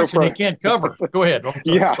pass rush and he can't cover. Go ahead.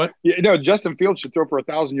 Justin Fields should throw for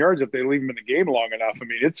 1,000 yards if they leave him in the game long enough. I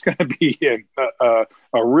mean, it's going to be a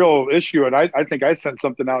real issue. And I think I sent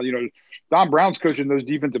something out. Don Brown's coaching those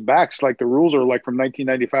defensive backs like the rules are like from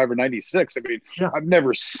 1995 or 96. I mean, I've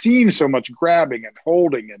never seen so much grabbing and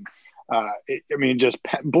holding and just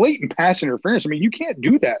blatant pass interference. I mean, you can't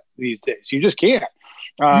do that these days. You just can't.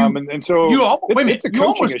 So it's a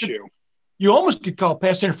coaching issue. You almost could call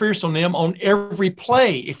pass interference on them on every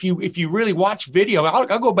play. If you really watch video, I'll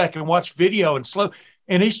go back and watch video and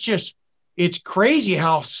it's crazy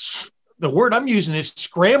how the word I'm using is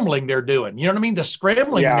scrambling they're doing. You know what I mean? The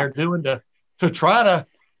scrambling they're doing to try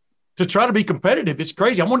to be competitive. It's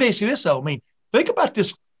crazy. I want to ask you this though. I mean, think about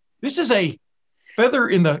this. This is a feather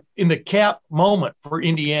in the cap moment for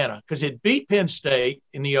Indiana because it beat Penn State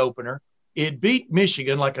in the opener. It beat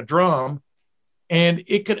Michigan like a drum, and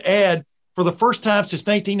it could add, for the first time since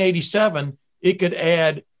 1987, it could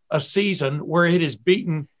add a season where it has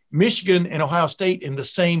beaten Michigan and Ohio State in the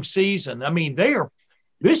same season. I mean,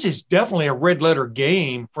 this is definitely a red letter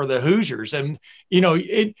game for the Hoosiers. And,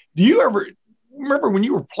 do you ever remember when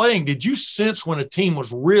you were playing, did you sense when a team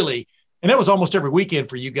was really, and that was almost every weekend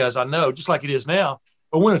for you guys, I know, just like it is now,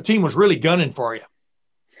 but when a team was really gunning for you?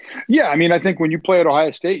 Yeah, I mean, I think when you play at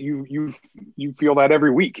Ohio State, you feel that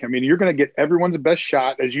every week. I mean, you're going to get everyone's best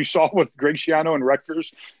shot, as you saw with Greg Schiano and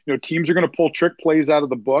Rutgers. Teams are going to pull trick plays out of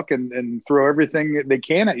the book and throw everything they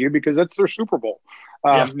can at you because that's their Super Bowl.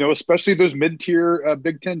 Especially those mid-tier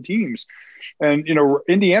Big Ten teams. And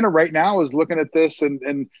Indiana right now is looking at this,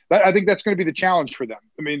 and I think that's going to be the challenge for them.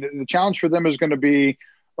 I mean, the challenge for them is going to be,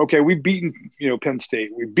 okay, we've beaten Penn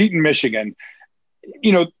State, we've beaten Michigan.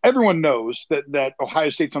 Everyone knows that Ohio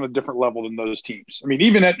State's on a different level than those teams. I mean,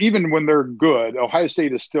 even when they're good, Ohio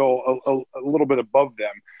State is still a little bit above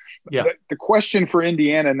them. Yeah. The question for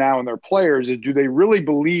Indiana now and their players is, do they really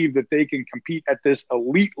believe that they can compete at this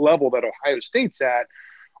elite level that Ohio State's at?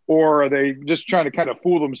 Or are they just trying to kind of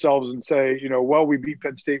fool themselves and say, well, we beat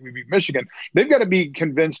Penn State, we beat Michigan. They've got to be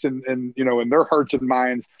convinced in their hearts and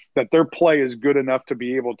minds that their play is good enough to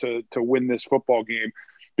be able to win this football game.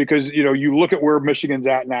 Because, you look at where Michigan's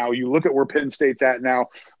at now, you look at where Penn State's at now,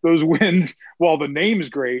 those wins, while the name's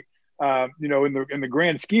great, in the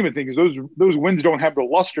grand scheme of things, those wins don't have the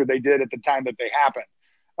luster they did at the time that they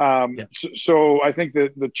happened. So I think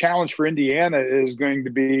that the challenge for Indiana is going to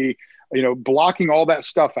be, blocking all that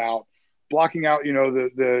stuff out, blocking out, you're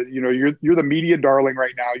the media darling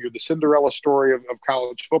right now. You're the Cinderella story of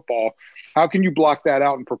college football. How can you block that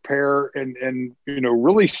out and prepare and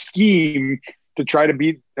really scheme to try to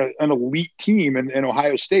beat an elite team in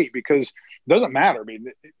Ohio State? Because it doesn't matter. I mean,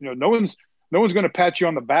 no one's going to pat you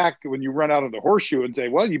on the back when you run out of the horseshoe and say,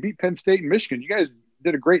 well, you beat Penn State and Michigan. You guys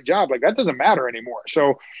did a great job. Like, that doesn't matter anymore.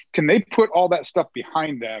 So can they put all that stuff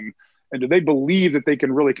behind them? And do they believe that they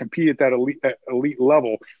can really compete at that elite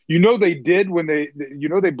level? They did when they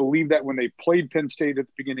believed that when they played Penn State at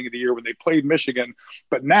the beginning of the year, when they played Michigan.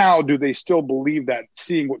 But now, do they still believe that,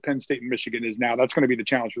 seeing what Penn State and Michigan is now? That's going to be the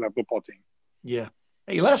challenge for that football team. Yeah.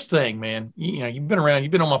 Hey, last thing, man. You've been around.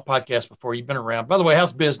 You've been on my podcast before. You've been around. By the way,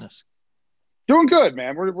 how's business? Doing good,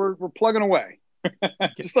 man. We're plugging away,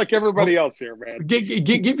 just like everybody else here, man.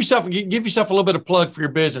 Give yourself a little bit of plug for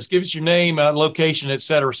your business. Give us your name, location, et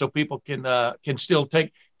cetera, so people can still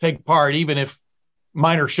take part, even if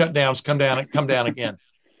minor shutdowns come down again.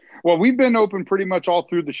 Well, we've been open pretty much all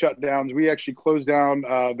through the shutdowns. We actually closed down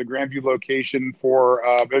the Grandview location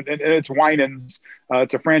and it's Winans.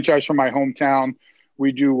 It's a franchise from my hometown.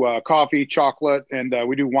 We do coffee, chocolate, and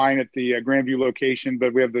we do wine at the Grandview location.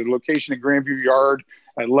 But we have the location at Grandview Yard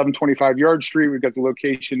at 1125 Yard Street. We've got the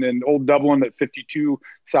location in Old Dublin at 52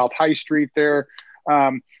 South High Street there.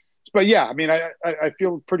 but yeah, I mean, I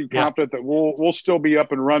feel pretty confident that we'll still be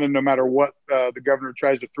up and running no matter what the governor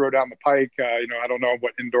tries to throw down the pike. I don't know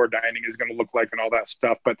what indoor dining is going to look like and all that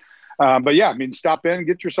stuff, but yeah, I mean, stop in,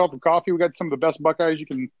 get yourself a coffee. We got some of the best Buckeyes you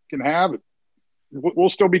can have. We'll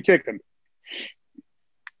still be kicking.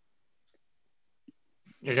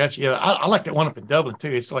 Yeah, gotcha. Yeah, I like that one up in Dublin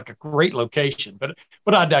too. It's like a great location, but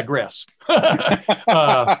I digress.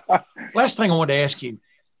 Last thing I wanted to ask you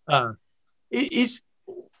is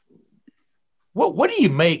what do you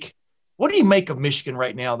make? What do you make of Michigan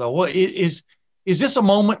right now, though? What is this a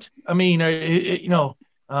moment? I mean,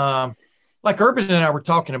 like Urban and I were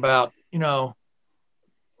talking about,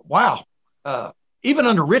 wow, even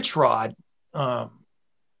under Rich Rod, were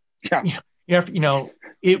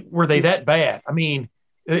they that bad? I mean,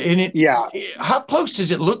 how close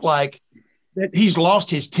does it look like that he's lost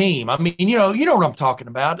his team? I mean, you know what I'm talking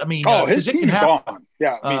about. I mean, his team's gone.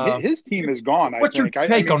 Yeah, I mean, his team is gone. What's your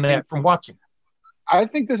take on that from watching? I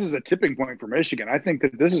think this is a tipping point for Michigan. I think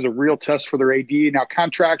that this is a real test for their AD. Now,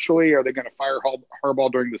 contractually, are they going to fire Harbaugh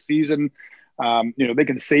during the season? They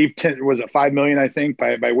can save $5 million, I think,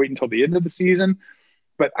 by waiting until the end of the season.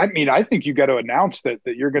 But I mean, I think you got to announce that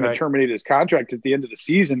you're going to terminate his contract at the end of the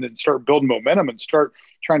season and start building momentum and start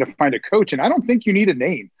trying to find a coach. And I don't think you need a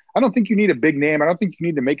name. I don't think you need a big name. I don't think you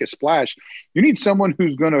need to make a splash. You need someone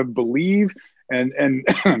who's going to believe. And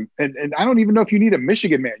I don't even know if you need a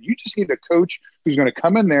Michigan man. You just need a coach who's going to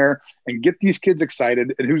come in there and get these kids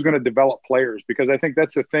excited and who's going to develop players, because I think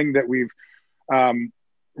that's the thing that we've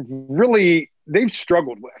they've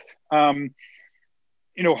struggled with.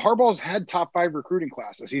 Harbaugh's had top 5 recruiting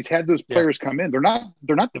classes. He's had those players come in. They're not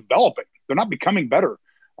developing. They're not becoming better.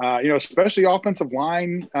 Especially offensive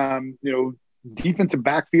line, defensive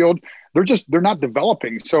backfield. They're not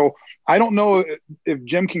developing. So I don't know if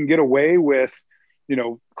Jim can get away with,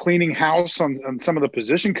 cleaning house on some of the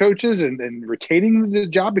position coaches and retaining the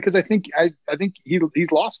job, because I think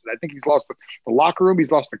he's lost it. I think he's lost the locker room.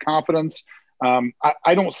 He's lost the confidence.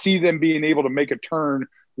 I don't see them being able to make a turn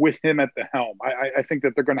with him at the helm. I think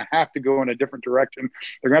that they're going to have to go in a different direction.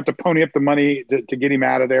 They're going to have to pony up the money to get him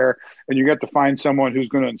out of there. And you got to find someone who's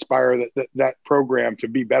going to inspire that program to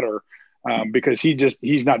be better, because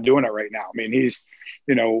he's not doing it right now. I mean,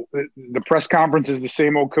 the press conference is the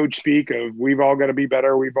same old coach speak of we've all got to be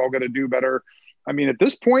better. We've all got to do better. I mean, at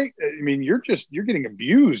this point, you're getting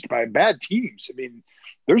abused by bad teams. I mean,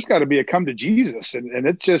 there's got to be a come to Jesus. And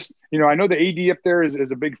it's just, I know the AD up there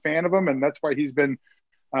is a big fan of him, and that's why he's been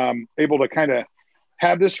able to kind of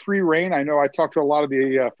have this free reign. I know I talked to a lot of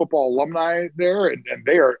the football alumni there, and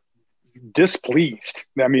they are displeased.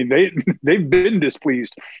 I mean, they've been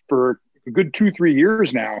displeased for a good 2-3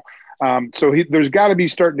 years now. So there's got to be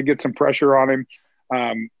starting to get some pressure on him,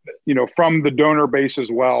 from the donor base as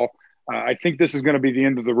well. I think this is going to be the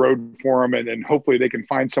end of the road for them, and hopefully they can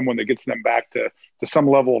find someone that gets them back to some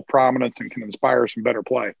level of prominence and can inspire some better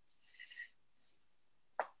play.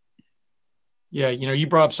 Yeah, you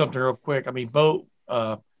brought up something real quick. I mean, Bo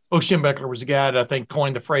Schembechler was the guy that I think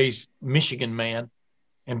coined the phrase Michigan man,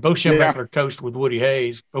 and Bo Schembechler coached with Woody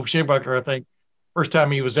Hayes. Bo Schembechler, I think, first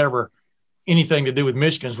time he was ever anything to do with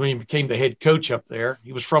Michigan is when he became the head coach up there.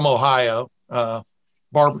 He was from Ohio.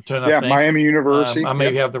 Barberton, I think. Miami University. I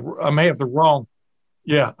may have the wrong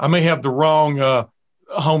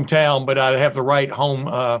hometown, but I have the right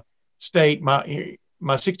home state. My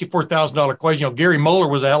 $64,000 question. Gary Moeller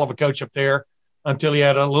was a hell of a coach up there until he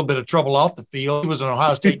had a little bit of trouble off the field. He was an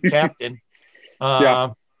Ohio State captain.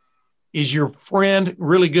 Is your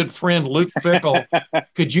really good friend Luke Fickell?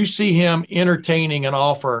 Could you see him entertaining an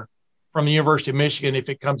offer from the University of Michigan if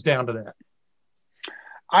it comes down to that?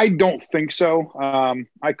 I don't think so.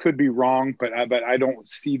 I could be wrong, but I don't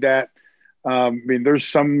see that. I mean, there's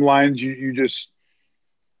some lines you just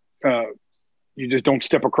don't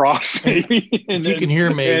step across. If you can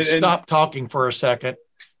hear me, stop talking for a second,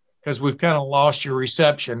 because we've kind of lost your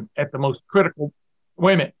reception at the most critical.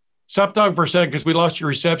 Wait a minute. Stop talking for a second, because we lost your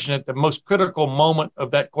reception at the most critical moment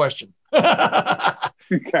of that question.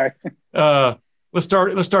 Okay. Let's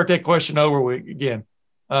start that question over again.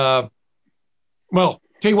 Well,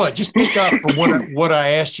 tell you what, just pick up from what I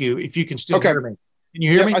asked you, if you can still hear me. Can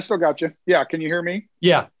you hear me? I still got you. Yeah. Can you hear me?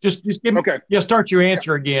 Yeah. Just give me. Okay. Yeah. Start your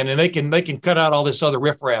answer again, and they can cut out all this other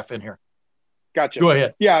riffraff in here. Gotcha. Go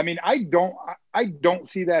ahead. Yeah. I mean, I don't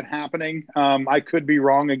see that happening. I could be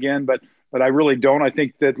wrong again, but I really don't. I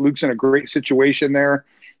think that Luke's in a great situation there.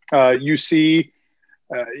 You see,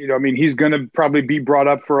 I mean, he's going to probably be brought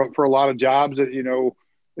up for a lot of jobs. The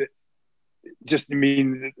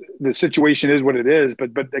situation is what it is.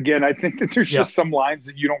 But again, I think that there's just some lines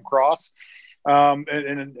that you don't cross.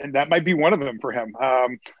 And that might be one of them for him.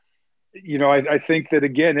 I think that,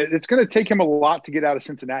 again, it's going to take him a lot to get out of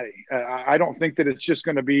Cincinnati. I don't think that it's just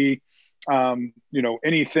going to be,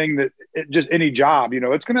 anything that just any job.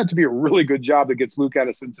 It's going to have to be a really good job that gets Luke out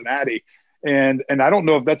of Cincinnati. And I don't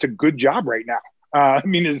know if that's a good job right now.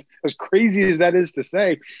 As crazy as that is to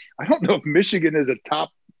say, I don't know if Michigan is a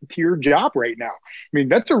top tier job right now.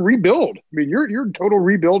 That's a rebuild. You're in total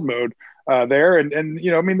rebuild mode there. And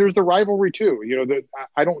there's the rivalry too, that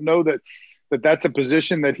I don't know that's a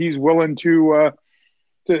position that he's willing to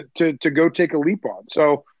go take a leap on.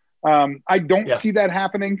 So I don't see that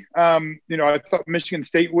happening. I thought Michigan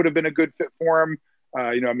State would have been a good fit for him.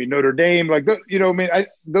 Notre Dame,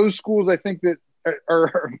 those schools, I think that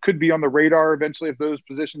could be on the radar eventually if those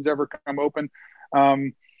positions ever come open.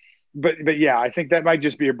 But yeah, I think that might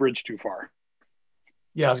just be a bridge too far.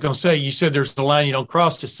 Yeah, I was going to say, you said there's the line you don't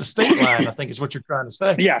cross. It's the state line, I think is what you're trying to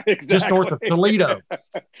say. Yeah, exactly. Just north of Toledo.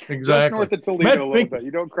 Exactly. Just north of Toledo a little bit.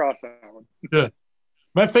 You don't cross that one. Good.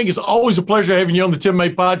 Matt Fink, it's always a pleasure having you on the Tim May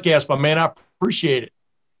podcast, my man. I appreciate it.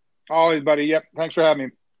 Always, buddy. Yep. Thanks for having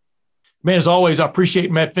me. Man, as always, I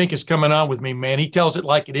appreciate Matt Finkes coming on with me, man. He tells it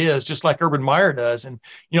like it is, just like Urban Meyer does. And,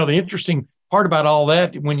 the interesting part about all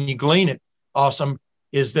that, when you glean it, awesome,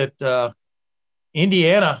 is that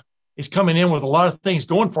Indiana is coming in with a lot of things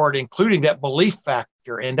going for it, including that belief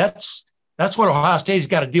factor. And that's what Ohio State has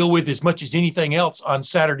got to deal with as much as anything else on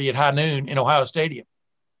Saturday at high noon in Ohio Stadium.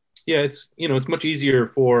 Yeah, it's much easier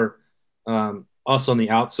for us on the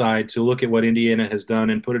outside to look at what Indiana has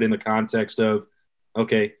done and put it in the context of,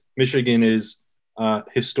 okay, Michigan is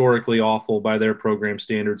historically awful by their program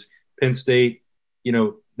standards. Penn State,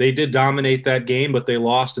 they did dominate that game, but they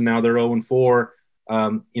lost, and now they're 0-4.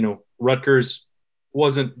 Rutgers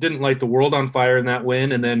didn't light the world on fire in that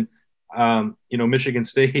win, and then Michigan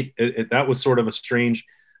State, that was sort of a strange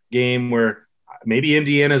game where maybe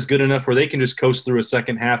Indiana is good enough where they can just coast through a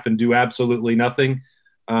second half and do absolutely nothing.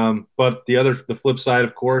 But the flip side,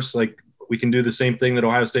 of course, like we can do the same thing that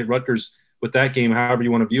Ohio State Rutgers with that game, however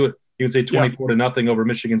you want to view it. You can say 24-0 over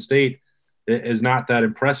Michigan State is not that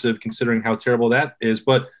impressive considering how terrible that is.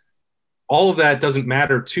 But all of that doesn't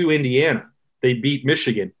matter to Indiana. They beat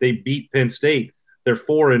Michigan. They beat Penn State. They're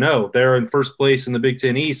 4-0. They're in first place in the Big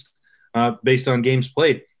Ten East based on games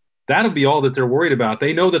played. That'll be all that they're worried about.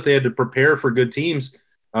 They know that they had to prepare for good teams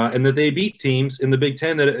and that they beat teams in the Big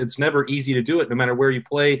Ten, that it's never easy to do it no matter where you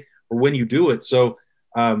play or when you do it. So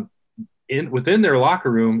within their locker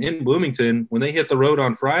room in Bloomington, when they hit the road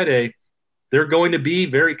on Friday, they're going to be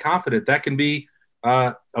very confident. That can be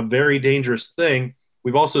a very dangerous thing.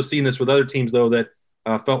 We've also seen this with other teams, though, that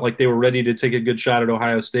felt like they were ready to take a good shot at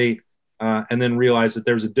Ohio State and then realize that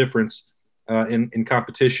there's a difference in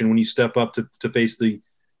competition when you step up to face the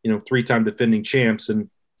three-time defending champs. And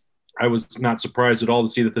I was not surprised at all to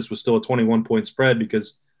see that this was still a 21-point spread,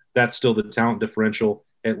 because that's still the talent differential,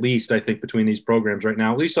 at least I think, between these programs right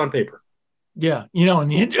now, at least on paper. Yeah.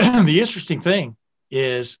 And the interesting thing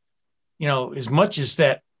is, as much as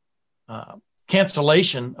that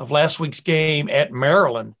cancellation of last week's game at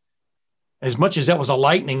Maryland, as much as that was a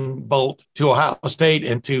lightning bolt to Ohio State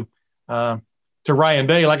and to Ryan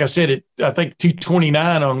Day, like I said, I think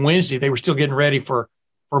 2:29 on Wednesday, they were still getting ready for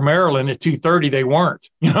Maryland. At 2:30, they weren't.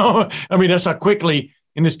 That's how quickly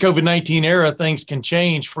in this COVID-19 era things can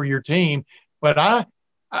change for your team. But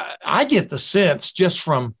I get the sense just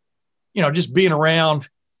from, just being around,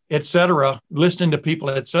 et cetera, listening to people,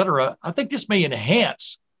 et cetera, I think this may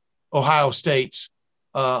enhance Ohio State's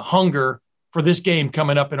hunger for this game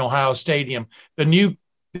coming up in Ohio Stadium. The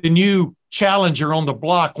new challenger on the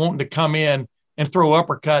block wanting to come in and throw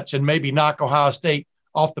uppercuts and maybe knock Ohio State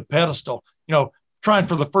off the pedestal. Trying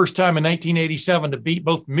for the first time in 1987 to beat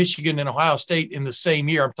both Michigan and Ohio State in the same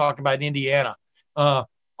year. I'm talking about Indiana.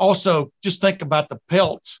 Also, just think about the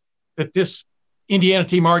pelts that this Indiana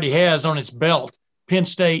team already has on its belt, Penn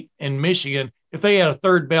State and Michigan. If they had a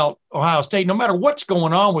third belt, Ohio State, no matter what's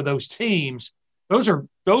going on with those teams, those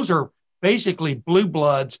are basically blue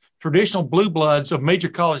bloods, traditional blue bloods of major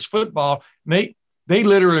college football. They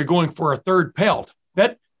literally are going for a third pelt.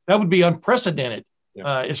 That would be unprecedented.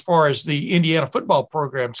 As far as the Indiana football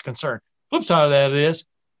program is concerned. Flip side of that is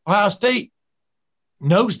Ohio State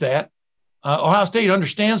knows that. Ohio State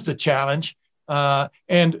understands the challenge.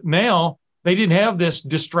 And now they didn't have this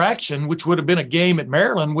distraction, which would have been a game at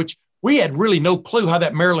Maryland, which we had really no clue how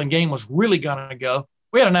that Maryland game was really going to go.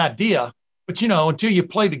 We had an idea, but, until you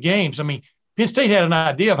play the games, Penn State had an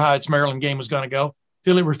idea of how its Maryland game was going to go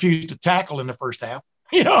till it refused to tackle in the first half,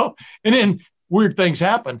 and then weird things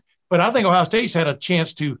happened. But I think Ohio State's had a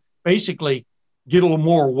chance to basically get a little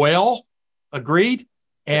more agreed,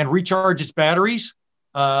 and recharge its batteries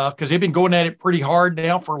because they've been going at it pretty hard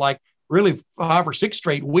now for like really 5 or 6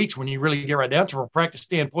 straight weeks when you really get right down to from a practice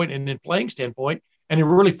standpoint and then playing standpoint, and then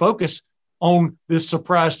really focus on this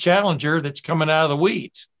surprise challenger that's coming out of the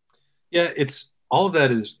weeds. Yeah, it's all of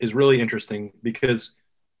that is really interesting because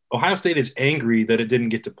Ohio State is angry that it didn't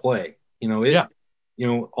get to play.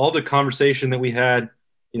 All the conversation that we had,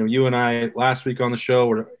 you and I last week on the show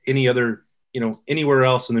or any other, anywhere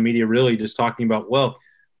else in the media, really just talking about, well,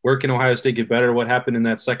 where can Ohio State get better? What happened in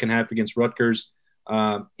that second half against Rutgers?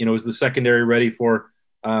 Is the secondary ready for,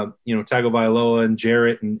 Tagovailoa and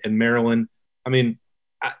Jarrett and Maryland? I mean,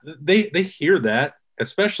 they hear that,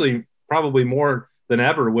 especially probably more than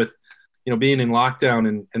ever with, being in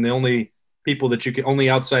lockdown and the only people that only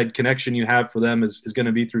outside connection you have for them is going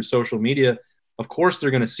to be through social media. Of course,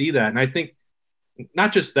 they're going to see that. And I think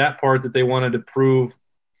not just that part that they wanted to prove,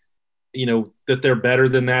 that they're better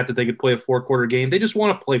than that they could play a 4-quarter game. They just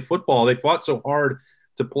want to play football. They fought so hard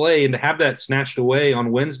to play, and to have that snatched away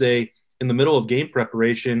on Wednesday in the middle of game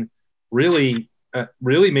preparation really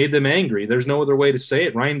made them angry. There's no other way to say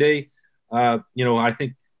it. Ryan Day, I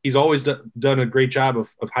think he's always done a great job of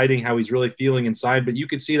hiding how he's really feeling inside, but you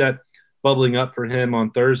could see that bubbling up for him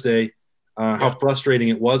on Thursday, how frustrating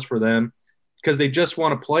it was for them because they just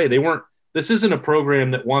want to play. This isn't a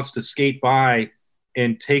program that wants to skate by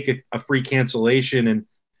and take a free cancellation and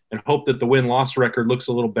hope that the win-loss record looks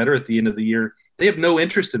a little better at the end of the year. They have no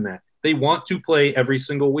interest in that. They want to play every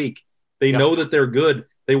single week. They know that they're good.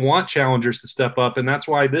 They want challengers to step up, and that's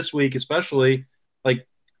why this week especially, like,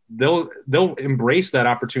 they'll embrace that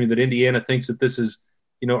opportunity that Indiana thinks that this is,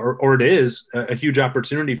 or it is a huge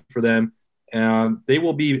opportunity for them. They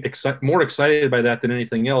will be more excited by that than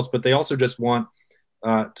anything else, but they also just want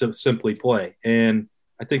to simply play. And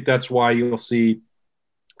I think that's why you'll see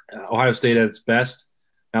Ohio State at its best.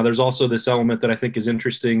 Now, there's also this element that I think is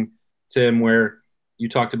interesting, Tim, where you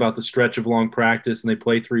talked about the stretch of long practice and they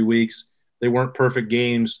play 3 weeks. They weren't perfect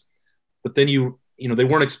games, but then they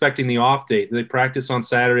weren't expecting the off date. They practice on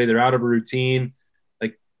Saturday. They're out of a routine.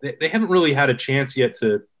 Like they haven't really had a chance yet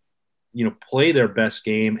to, play their best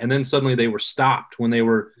game. And then suddenly they were stopped when they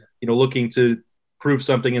were, looking to prove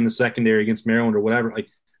something in the secondary against Maryland or whatever. Like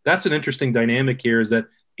that's an interesting dynamic here is that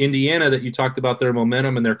Indiana, that you talked about their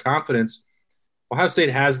momentum and their confidence, Ohio State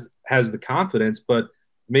has the confidence, but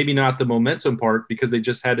maybe not the momentum part because they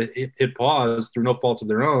just had to hit pause through no fault of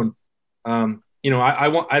their own. I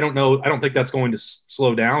don't know. I don't think that's going to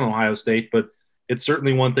slow down Ohio State, but it's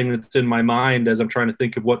certainly one thing that's in my mind as I'm trying to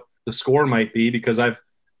think of what the score might be because I've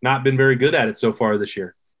not been very good at it so far this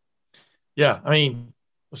year. Yeah. I mean,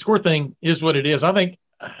 the score thing is what it is. I think,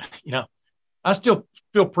 I still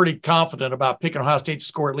feel pretty confident about picking Ohio State to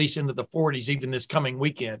score at least into the 40s, even this coming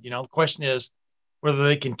weekend. The question is whether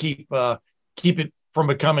they can keep it from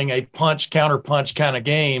becoming a counter punch kind of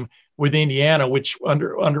game with Indiana, which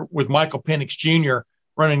under with Michael Penix Jr.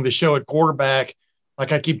 running the show at quarterback.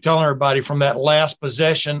 Like I keep telling everybody, from that last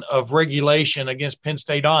possession of regulation against Penn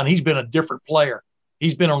State on, he's been a different player.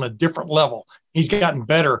 He's been on a different level. He's gotten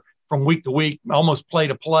better from week to week, almost play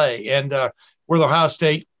to play. And with Ohio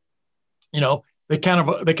State, they kind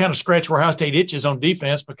of scratch where Ohio State itches on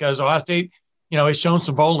defense because Ohio State, has shown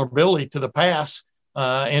some vulnerability to the pass,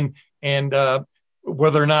 and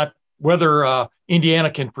whether Indiana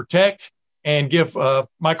can protect and give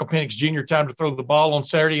Michael Penix Jr. time to throw the ball on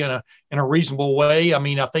Saturday in a reasonable way. I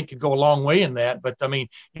mean, I think could go a long way in that. But I mean,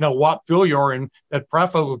 Watt Fillior and that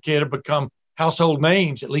Pryfogle kid have become household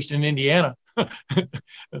names, at least in Indiana.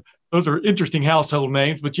 Those are interesting household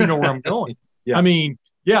names, but you know where I'm going. Yeah. I mean,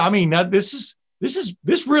 this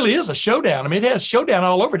really is a showdown. I mean, it has showdown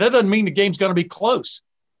all over. That doesn't mean the game's going to be close,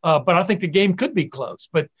 but I think the game could be close.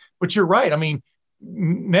 But you're right. I mean,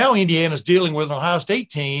 now Indiana's dealing with an Ohio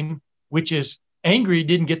State team, which is angry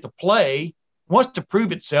didn't get to play, wants to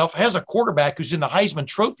prove itself, has a quarterback who's in the Heisman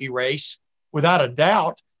Trophy race without a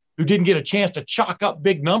doubt, who didn't get a chance to chalk up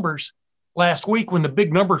big numbers last week when the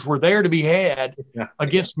big numbers were there to be had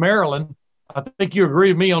against Maryland. I think you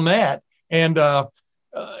agree with me on that. And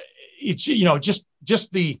it's,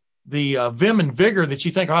 just the vim and vigor that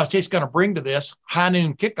you think Ohio State's going to bring to this high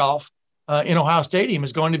noon kickoff in Ohio Stadium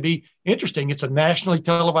is going to be interesting. It's a nationally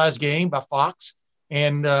televised game by Fox.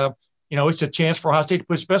 And, it's a chance for Ohio State to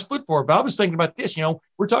put its best foot forward. But I was thinking about this,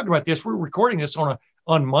 we're talking about this. We're recording this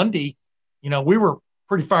on Monday. We were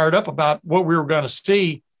pretty fired up about what we were going to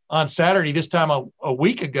see on Saturday this time a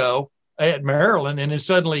week ago at Maryland. And then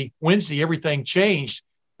suddenly Wednesday, everything changed.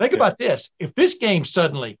 Think about this. If this game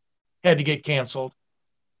suddenly had to get canceled,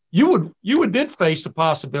 you would then face the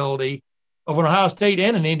possibility of an Ohio State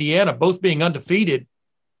and an Indiana both being undefeated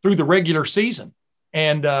through the regular season.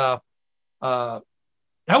 And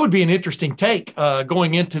that would be an interesting take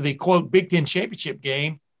going into the quote Big Ten championship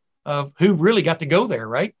game of who really got to go there,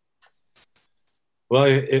 right? Well,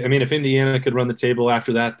 I mean, if Indiana could run the table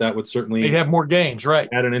after that, that would certainly they'd have more games, right?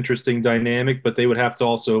 Add an interesting dynamic, but they would have to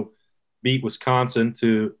also beat Wisconsin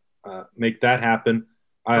to make that happen.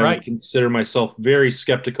 I consider myself very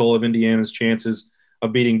skeptical of Indiana's chances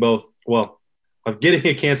of beating both. Well, of getting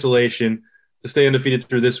a cancellation to stay undefeated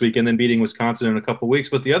through this week and then beating Wisconsin in a couple of weeks.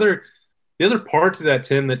 But the other part to that,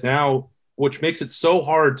 Tim, that now, which makes it so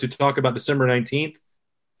hard to talk about December 19th,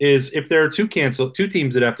 is if there are two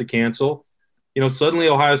teams that have to cancel, suddenly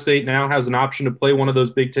Ohio State now has an option to play one of those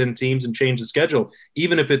Big Ten teams and change the schedule,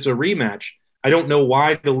 even if it's a rematch. I don't know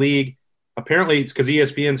why the league, apparently it's because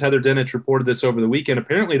ESPN's Heather Dinich reported this over the weekend.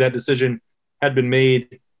 Apparently that decision had been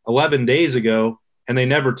made 11 days ago, and they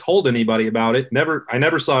never told anybody about it. I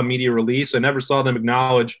never saw a media release. I never saw them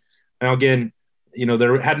acknowledge. Now, again,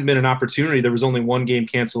 there hadn't been an opportunity. There was only one game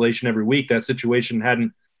cancellation every week. That situation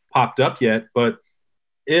hadn't popped up yet. But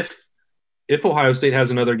if Ohio State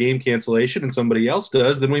has another game cancellation and somebody else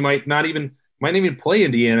does, then we might not even play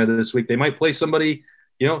Indiana this week. They might play somebody,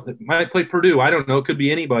 might play Purdue. I don't know. It could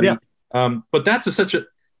be anybody. Yeah. But that's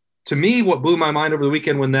to me, what blew my mind over the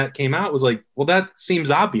weekend when that came out was like, well, that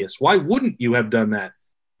seems obvious. Why wouldn't you have done that?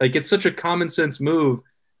 Like, it's such a common sense move.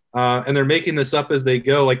 And they're making this up as they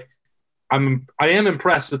go. Like, I am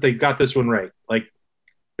impressed that they got this one right. Like,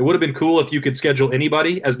 it would have been cool if you could schedule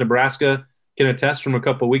anybody, as Nebraska can attest from a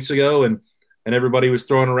couple of weeks ago. And everybody was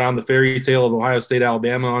throwing around the fairy tale of Ohio State,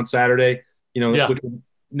 Alabama on Saturday, which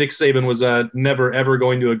Nick Saban was never, ever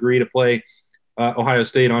going to agree to play Ohio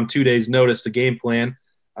State on 2 days' notice to game plan.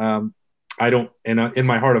 I don't, and in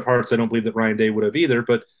my heart of hearts, I don't believe that Ryan Day would have either.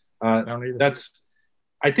 But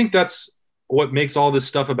I think that's what makes all this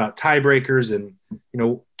stuff about tiebreakers and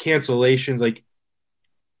cancellations. Like,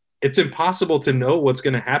 it's impossible to know what's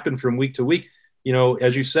going to happen from week to week.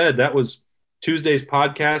 As you said, that was Tuesday's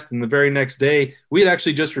podcast, and the very next day we had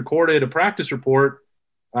actually just recorded a practice report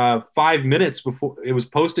 5 minutes before it was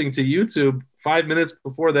posting to YouTube. 5 minutes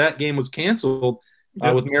before that game was canceled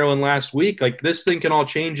with Maryland last week. Like, this thing can all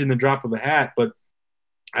change in the drop of a hat, but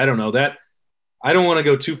I don't know that. I don't want to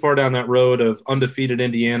go too far down that road of undefeated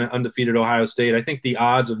Indiana, undefeated Ohio State. I think the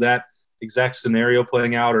odds of that exact scenario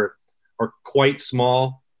playing out are quite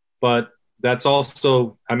small, but that's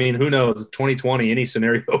also, I mean, who knows? 2020, any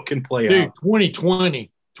scenario can play out.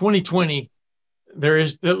 2020, there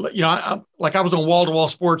is, I was on Wall to Wall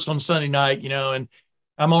Sports on Sunday night, and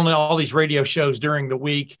I'm on all these radio shows during the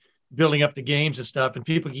week, building up the games and stuff. And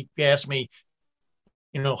people keep asking me,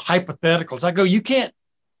 hypotheticals. I go, you can't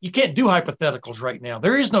do hypotheticals right now.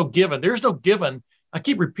 There is no given. There's no given. I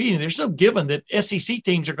keep repeating, there's no given that SEC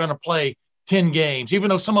teams are going to play 10 games, even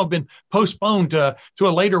though some have been postponed to a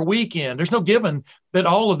later weekend. There's no given that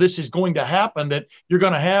all of this is going to happen, that you're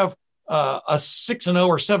going to have a 6-0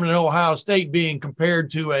 or 7-0 Ohio State being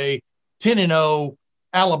compared to a 10-0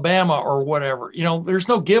 Alabama or whatever. There's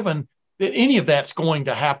no given that any of that's going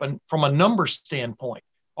to happen from a number standpoint.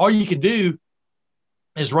 All you can do,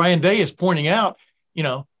 as Ryan Day is pointing out,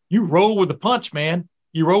 you roll with the punch, man.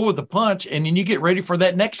 You roll with the punch, and then you get ready for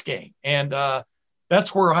that next game. And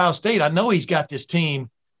that's where Ohio State, I know he's got this team.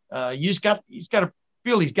 He's got to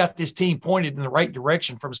feel he's got this team pointed in the right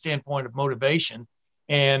direction from a standpoint of motivation.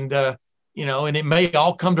 And, and it may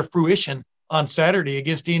all come to fruition on Saturday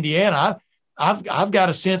against Indiana. I've got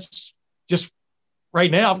a sense, just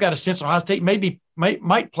right now, I've got a sense Ohio State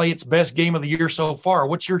might play its best game of the year so far.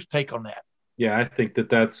 What's your take on that? Yeah, I think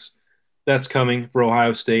that's coming for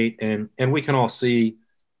Ohio State, and we can all see,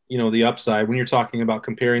 the upside when you're talking about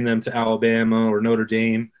comparing them to Alabama or Notre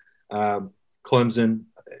Dame, Clemson.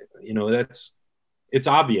 It's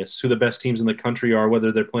obvious who the best teams in the country are,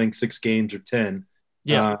 whether they're playing 6 games or 10.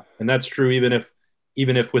 Yeah, and that's true even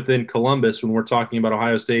if within Columbus, when we're talking about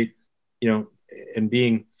Ohio State, and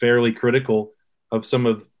being fairly critical of some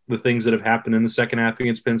of the things that have happened in the second half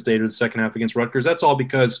against Penn State or the second half against Rutgers. That's all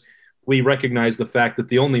because we recognize the fact that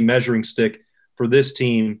the only measuring stick for this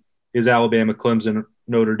team is Alabama, Clemson,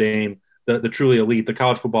 Notre Dame, the truly elite, the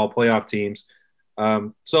college football playoff teams.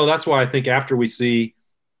 So that's why I think after we see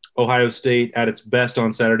Ohio State at its best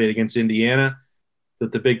on Saturday against Indiana,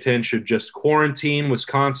 that the Big Ten should just quarantine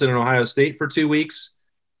Wisconsin and Ohio State for 2 weeks,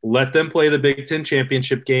 let them play the Big Ten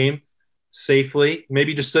championship game safely,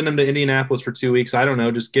 maybe just send them to Indianapolis for 2 weeks. I don't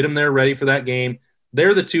know, just get them there ready for that game.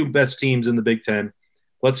 They're the 2 best teams in the Big Ten.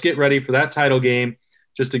 Let's get ready for that title game.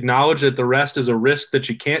 Just acknowledge that the rest is a risk that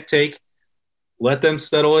you can't take. Let them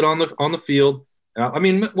settle it on the field.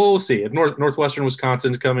 We'll see. If Northwestern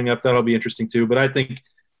Wisconsin is coming up, that'll be interesting too. But I think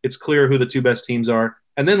it's clear who the two best teams are.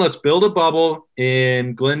 And then let's build a bubble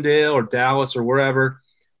in Glendale or Dallas or wherever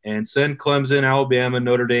and send Clemson, Alabama,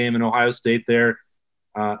 Notre Dame, and Ohio State there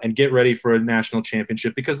and get ready for a national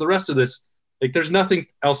championship, because the rest of this, like, there's nothing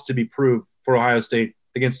else to be proved for Ohio State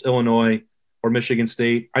against Illinois or Michigan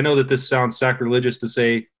State. I know that this sounds sacrilegious to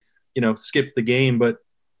say, skip the game, but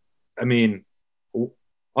I mean,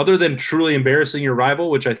 other than truly embarrassing your rival,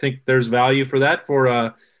 which I think there's value for that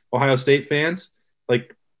for Ohio State fans,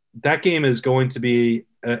 like, that game is going to be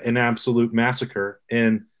an absolute massacre.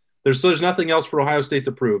 And there's nothing else for Ohio State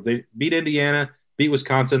to prove. They beat Indiana, beat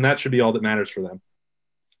Wisconsin. That should be all that matters for them.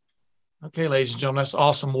 Okay, ladies and gentlemen, that's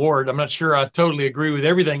awesome, Ward. I'm not sure I totally agree with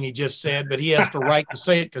everything he just said, but he has the right to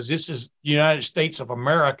say it because this is the United States of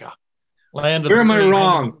America. Land of Where am I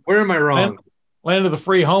wrong? Where am I wrong? Land of the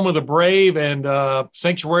free, home of the brave, and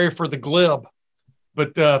sanctuary for the glib.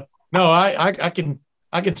 But no, I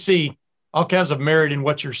can see all kinds of merit in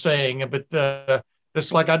what you're saying. But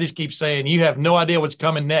it's like I just keep saying, you have no idea what's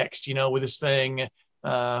coming next, with this thing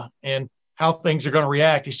and how things are going to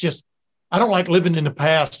react. It's just, I don't like living in the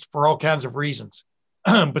past for all kinds of reasons.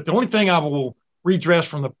 But the only thing I will redress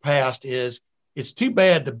from the past is it's too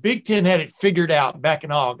bad the Big Ten had it figured out back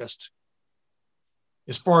in August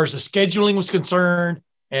as far as the scheduling was concerned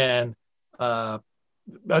and, you know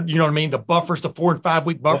what I mean? The buffers, the 4 and 5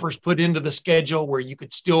 week buffers put into the schedule where you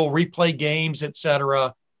could still replay games, et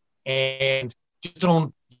cetera. And just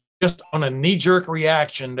on a knee jerk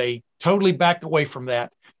reaction, they totally backed away from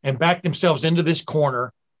that and backed themselves into this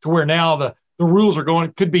corner to where now the rules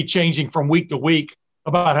could be changing from week to week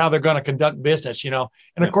about how they're going to conduct business, And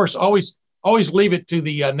of course, always leave it to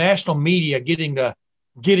the national media getting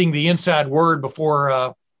the inside word before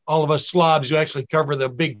all of us slobs who actually cover the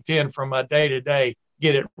Big Ten from day to day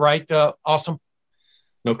get it right. Awesome.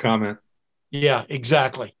 No comment. Yeah,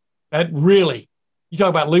 exactly. That really, you talk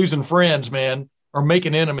about losing friends, man, or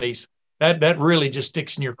making enemies. That really just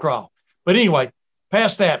sticks in your craw. But anyway,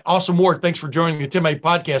 past that, Awesome Ward, thanks for joining the Tim A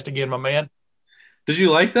podcast again, my man. Did you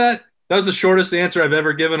like that? That was the shortest answer I've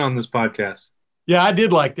ever given on this podcast. Yeah, I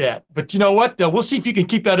did like that. But you know what? We'll see if you can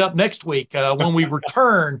keep that up next week when we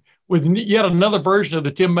return with yet another version of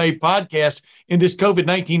the Tim May podcast in this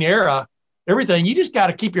COVID-19 era. Everything, you just got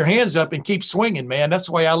to keep your hands up and keep swinging, man. That's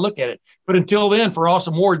the way I look at it. But until then, for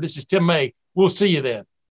Awesome Ward, this is Tim May. We'll see you then.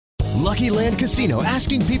 Lucky Land Casino,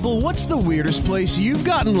 asking people, what's the weirdest place you've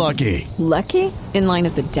gotten lucky? Lucky? In line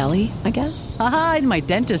at the deli, I guess? Aha, in my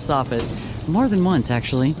dentist's office. More than once,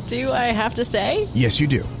 actually. Do I have to say? Yes, you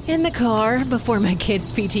do. In the car before my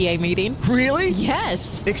kids' PTA meeting. Really?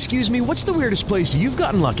 Yes. Excuse me, what's the weirdest place you've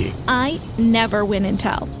gotten lucky? I never win and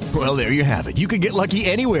tell. Well, there you have it. You can get lucky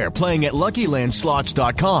anywhere, playing at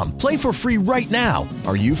LuckyLandSlots.com. Play for free right now.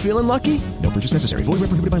 Are you feeling lucky? No purchase necessary. Void where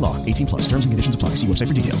prohibited by law. 18+. Terms and conditions apply. See website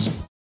for details.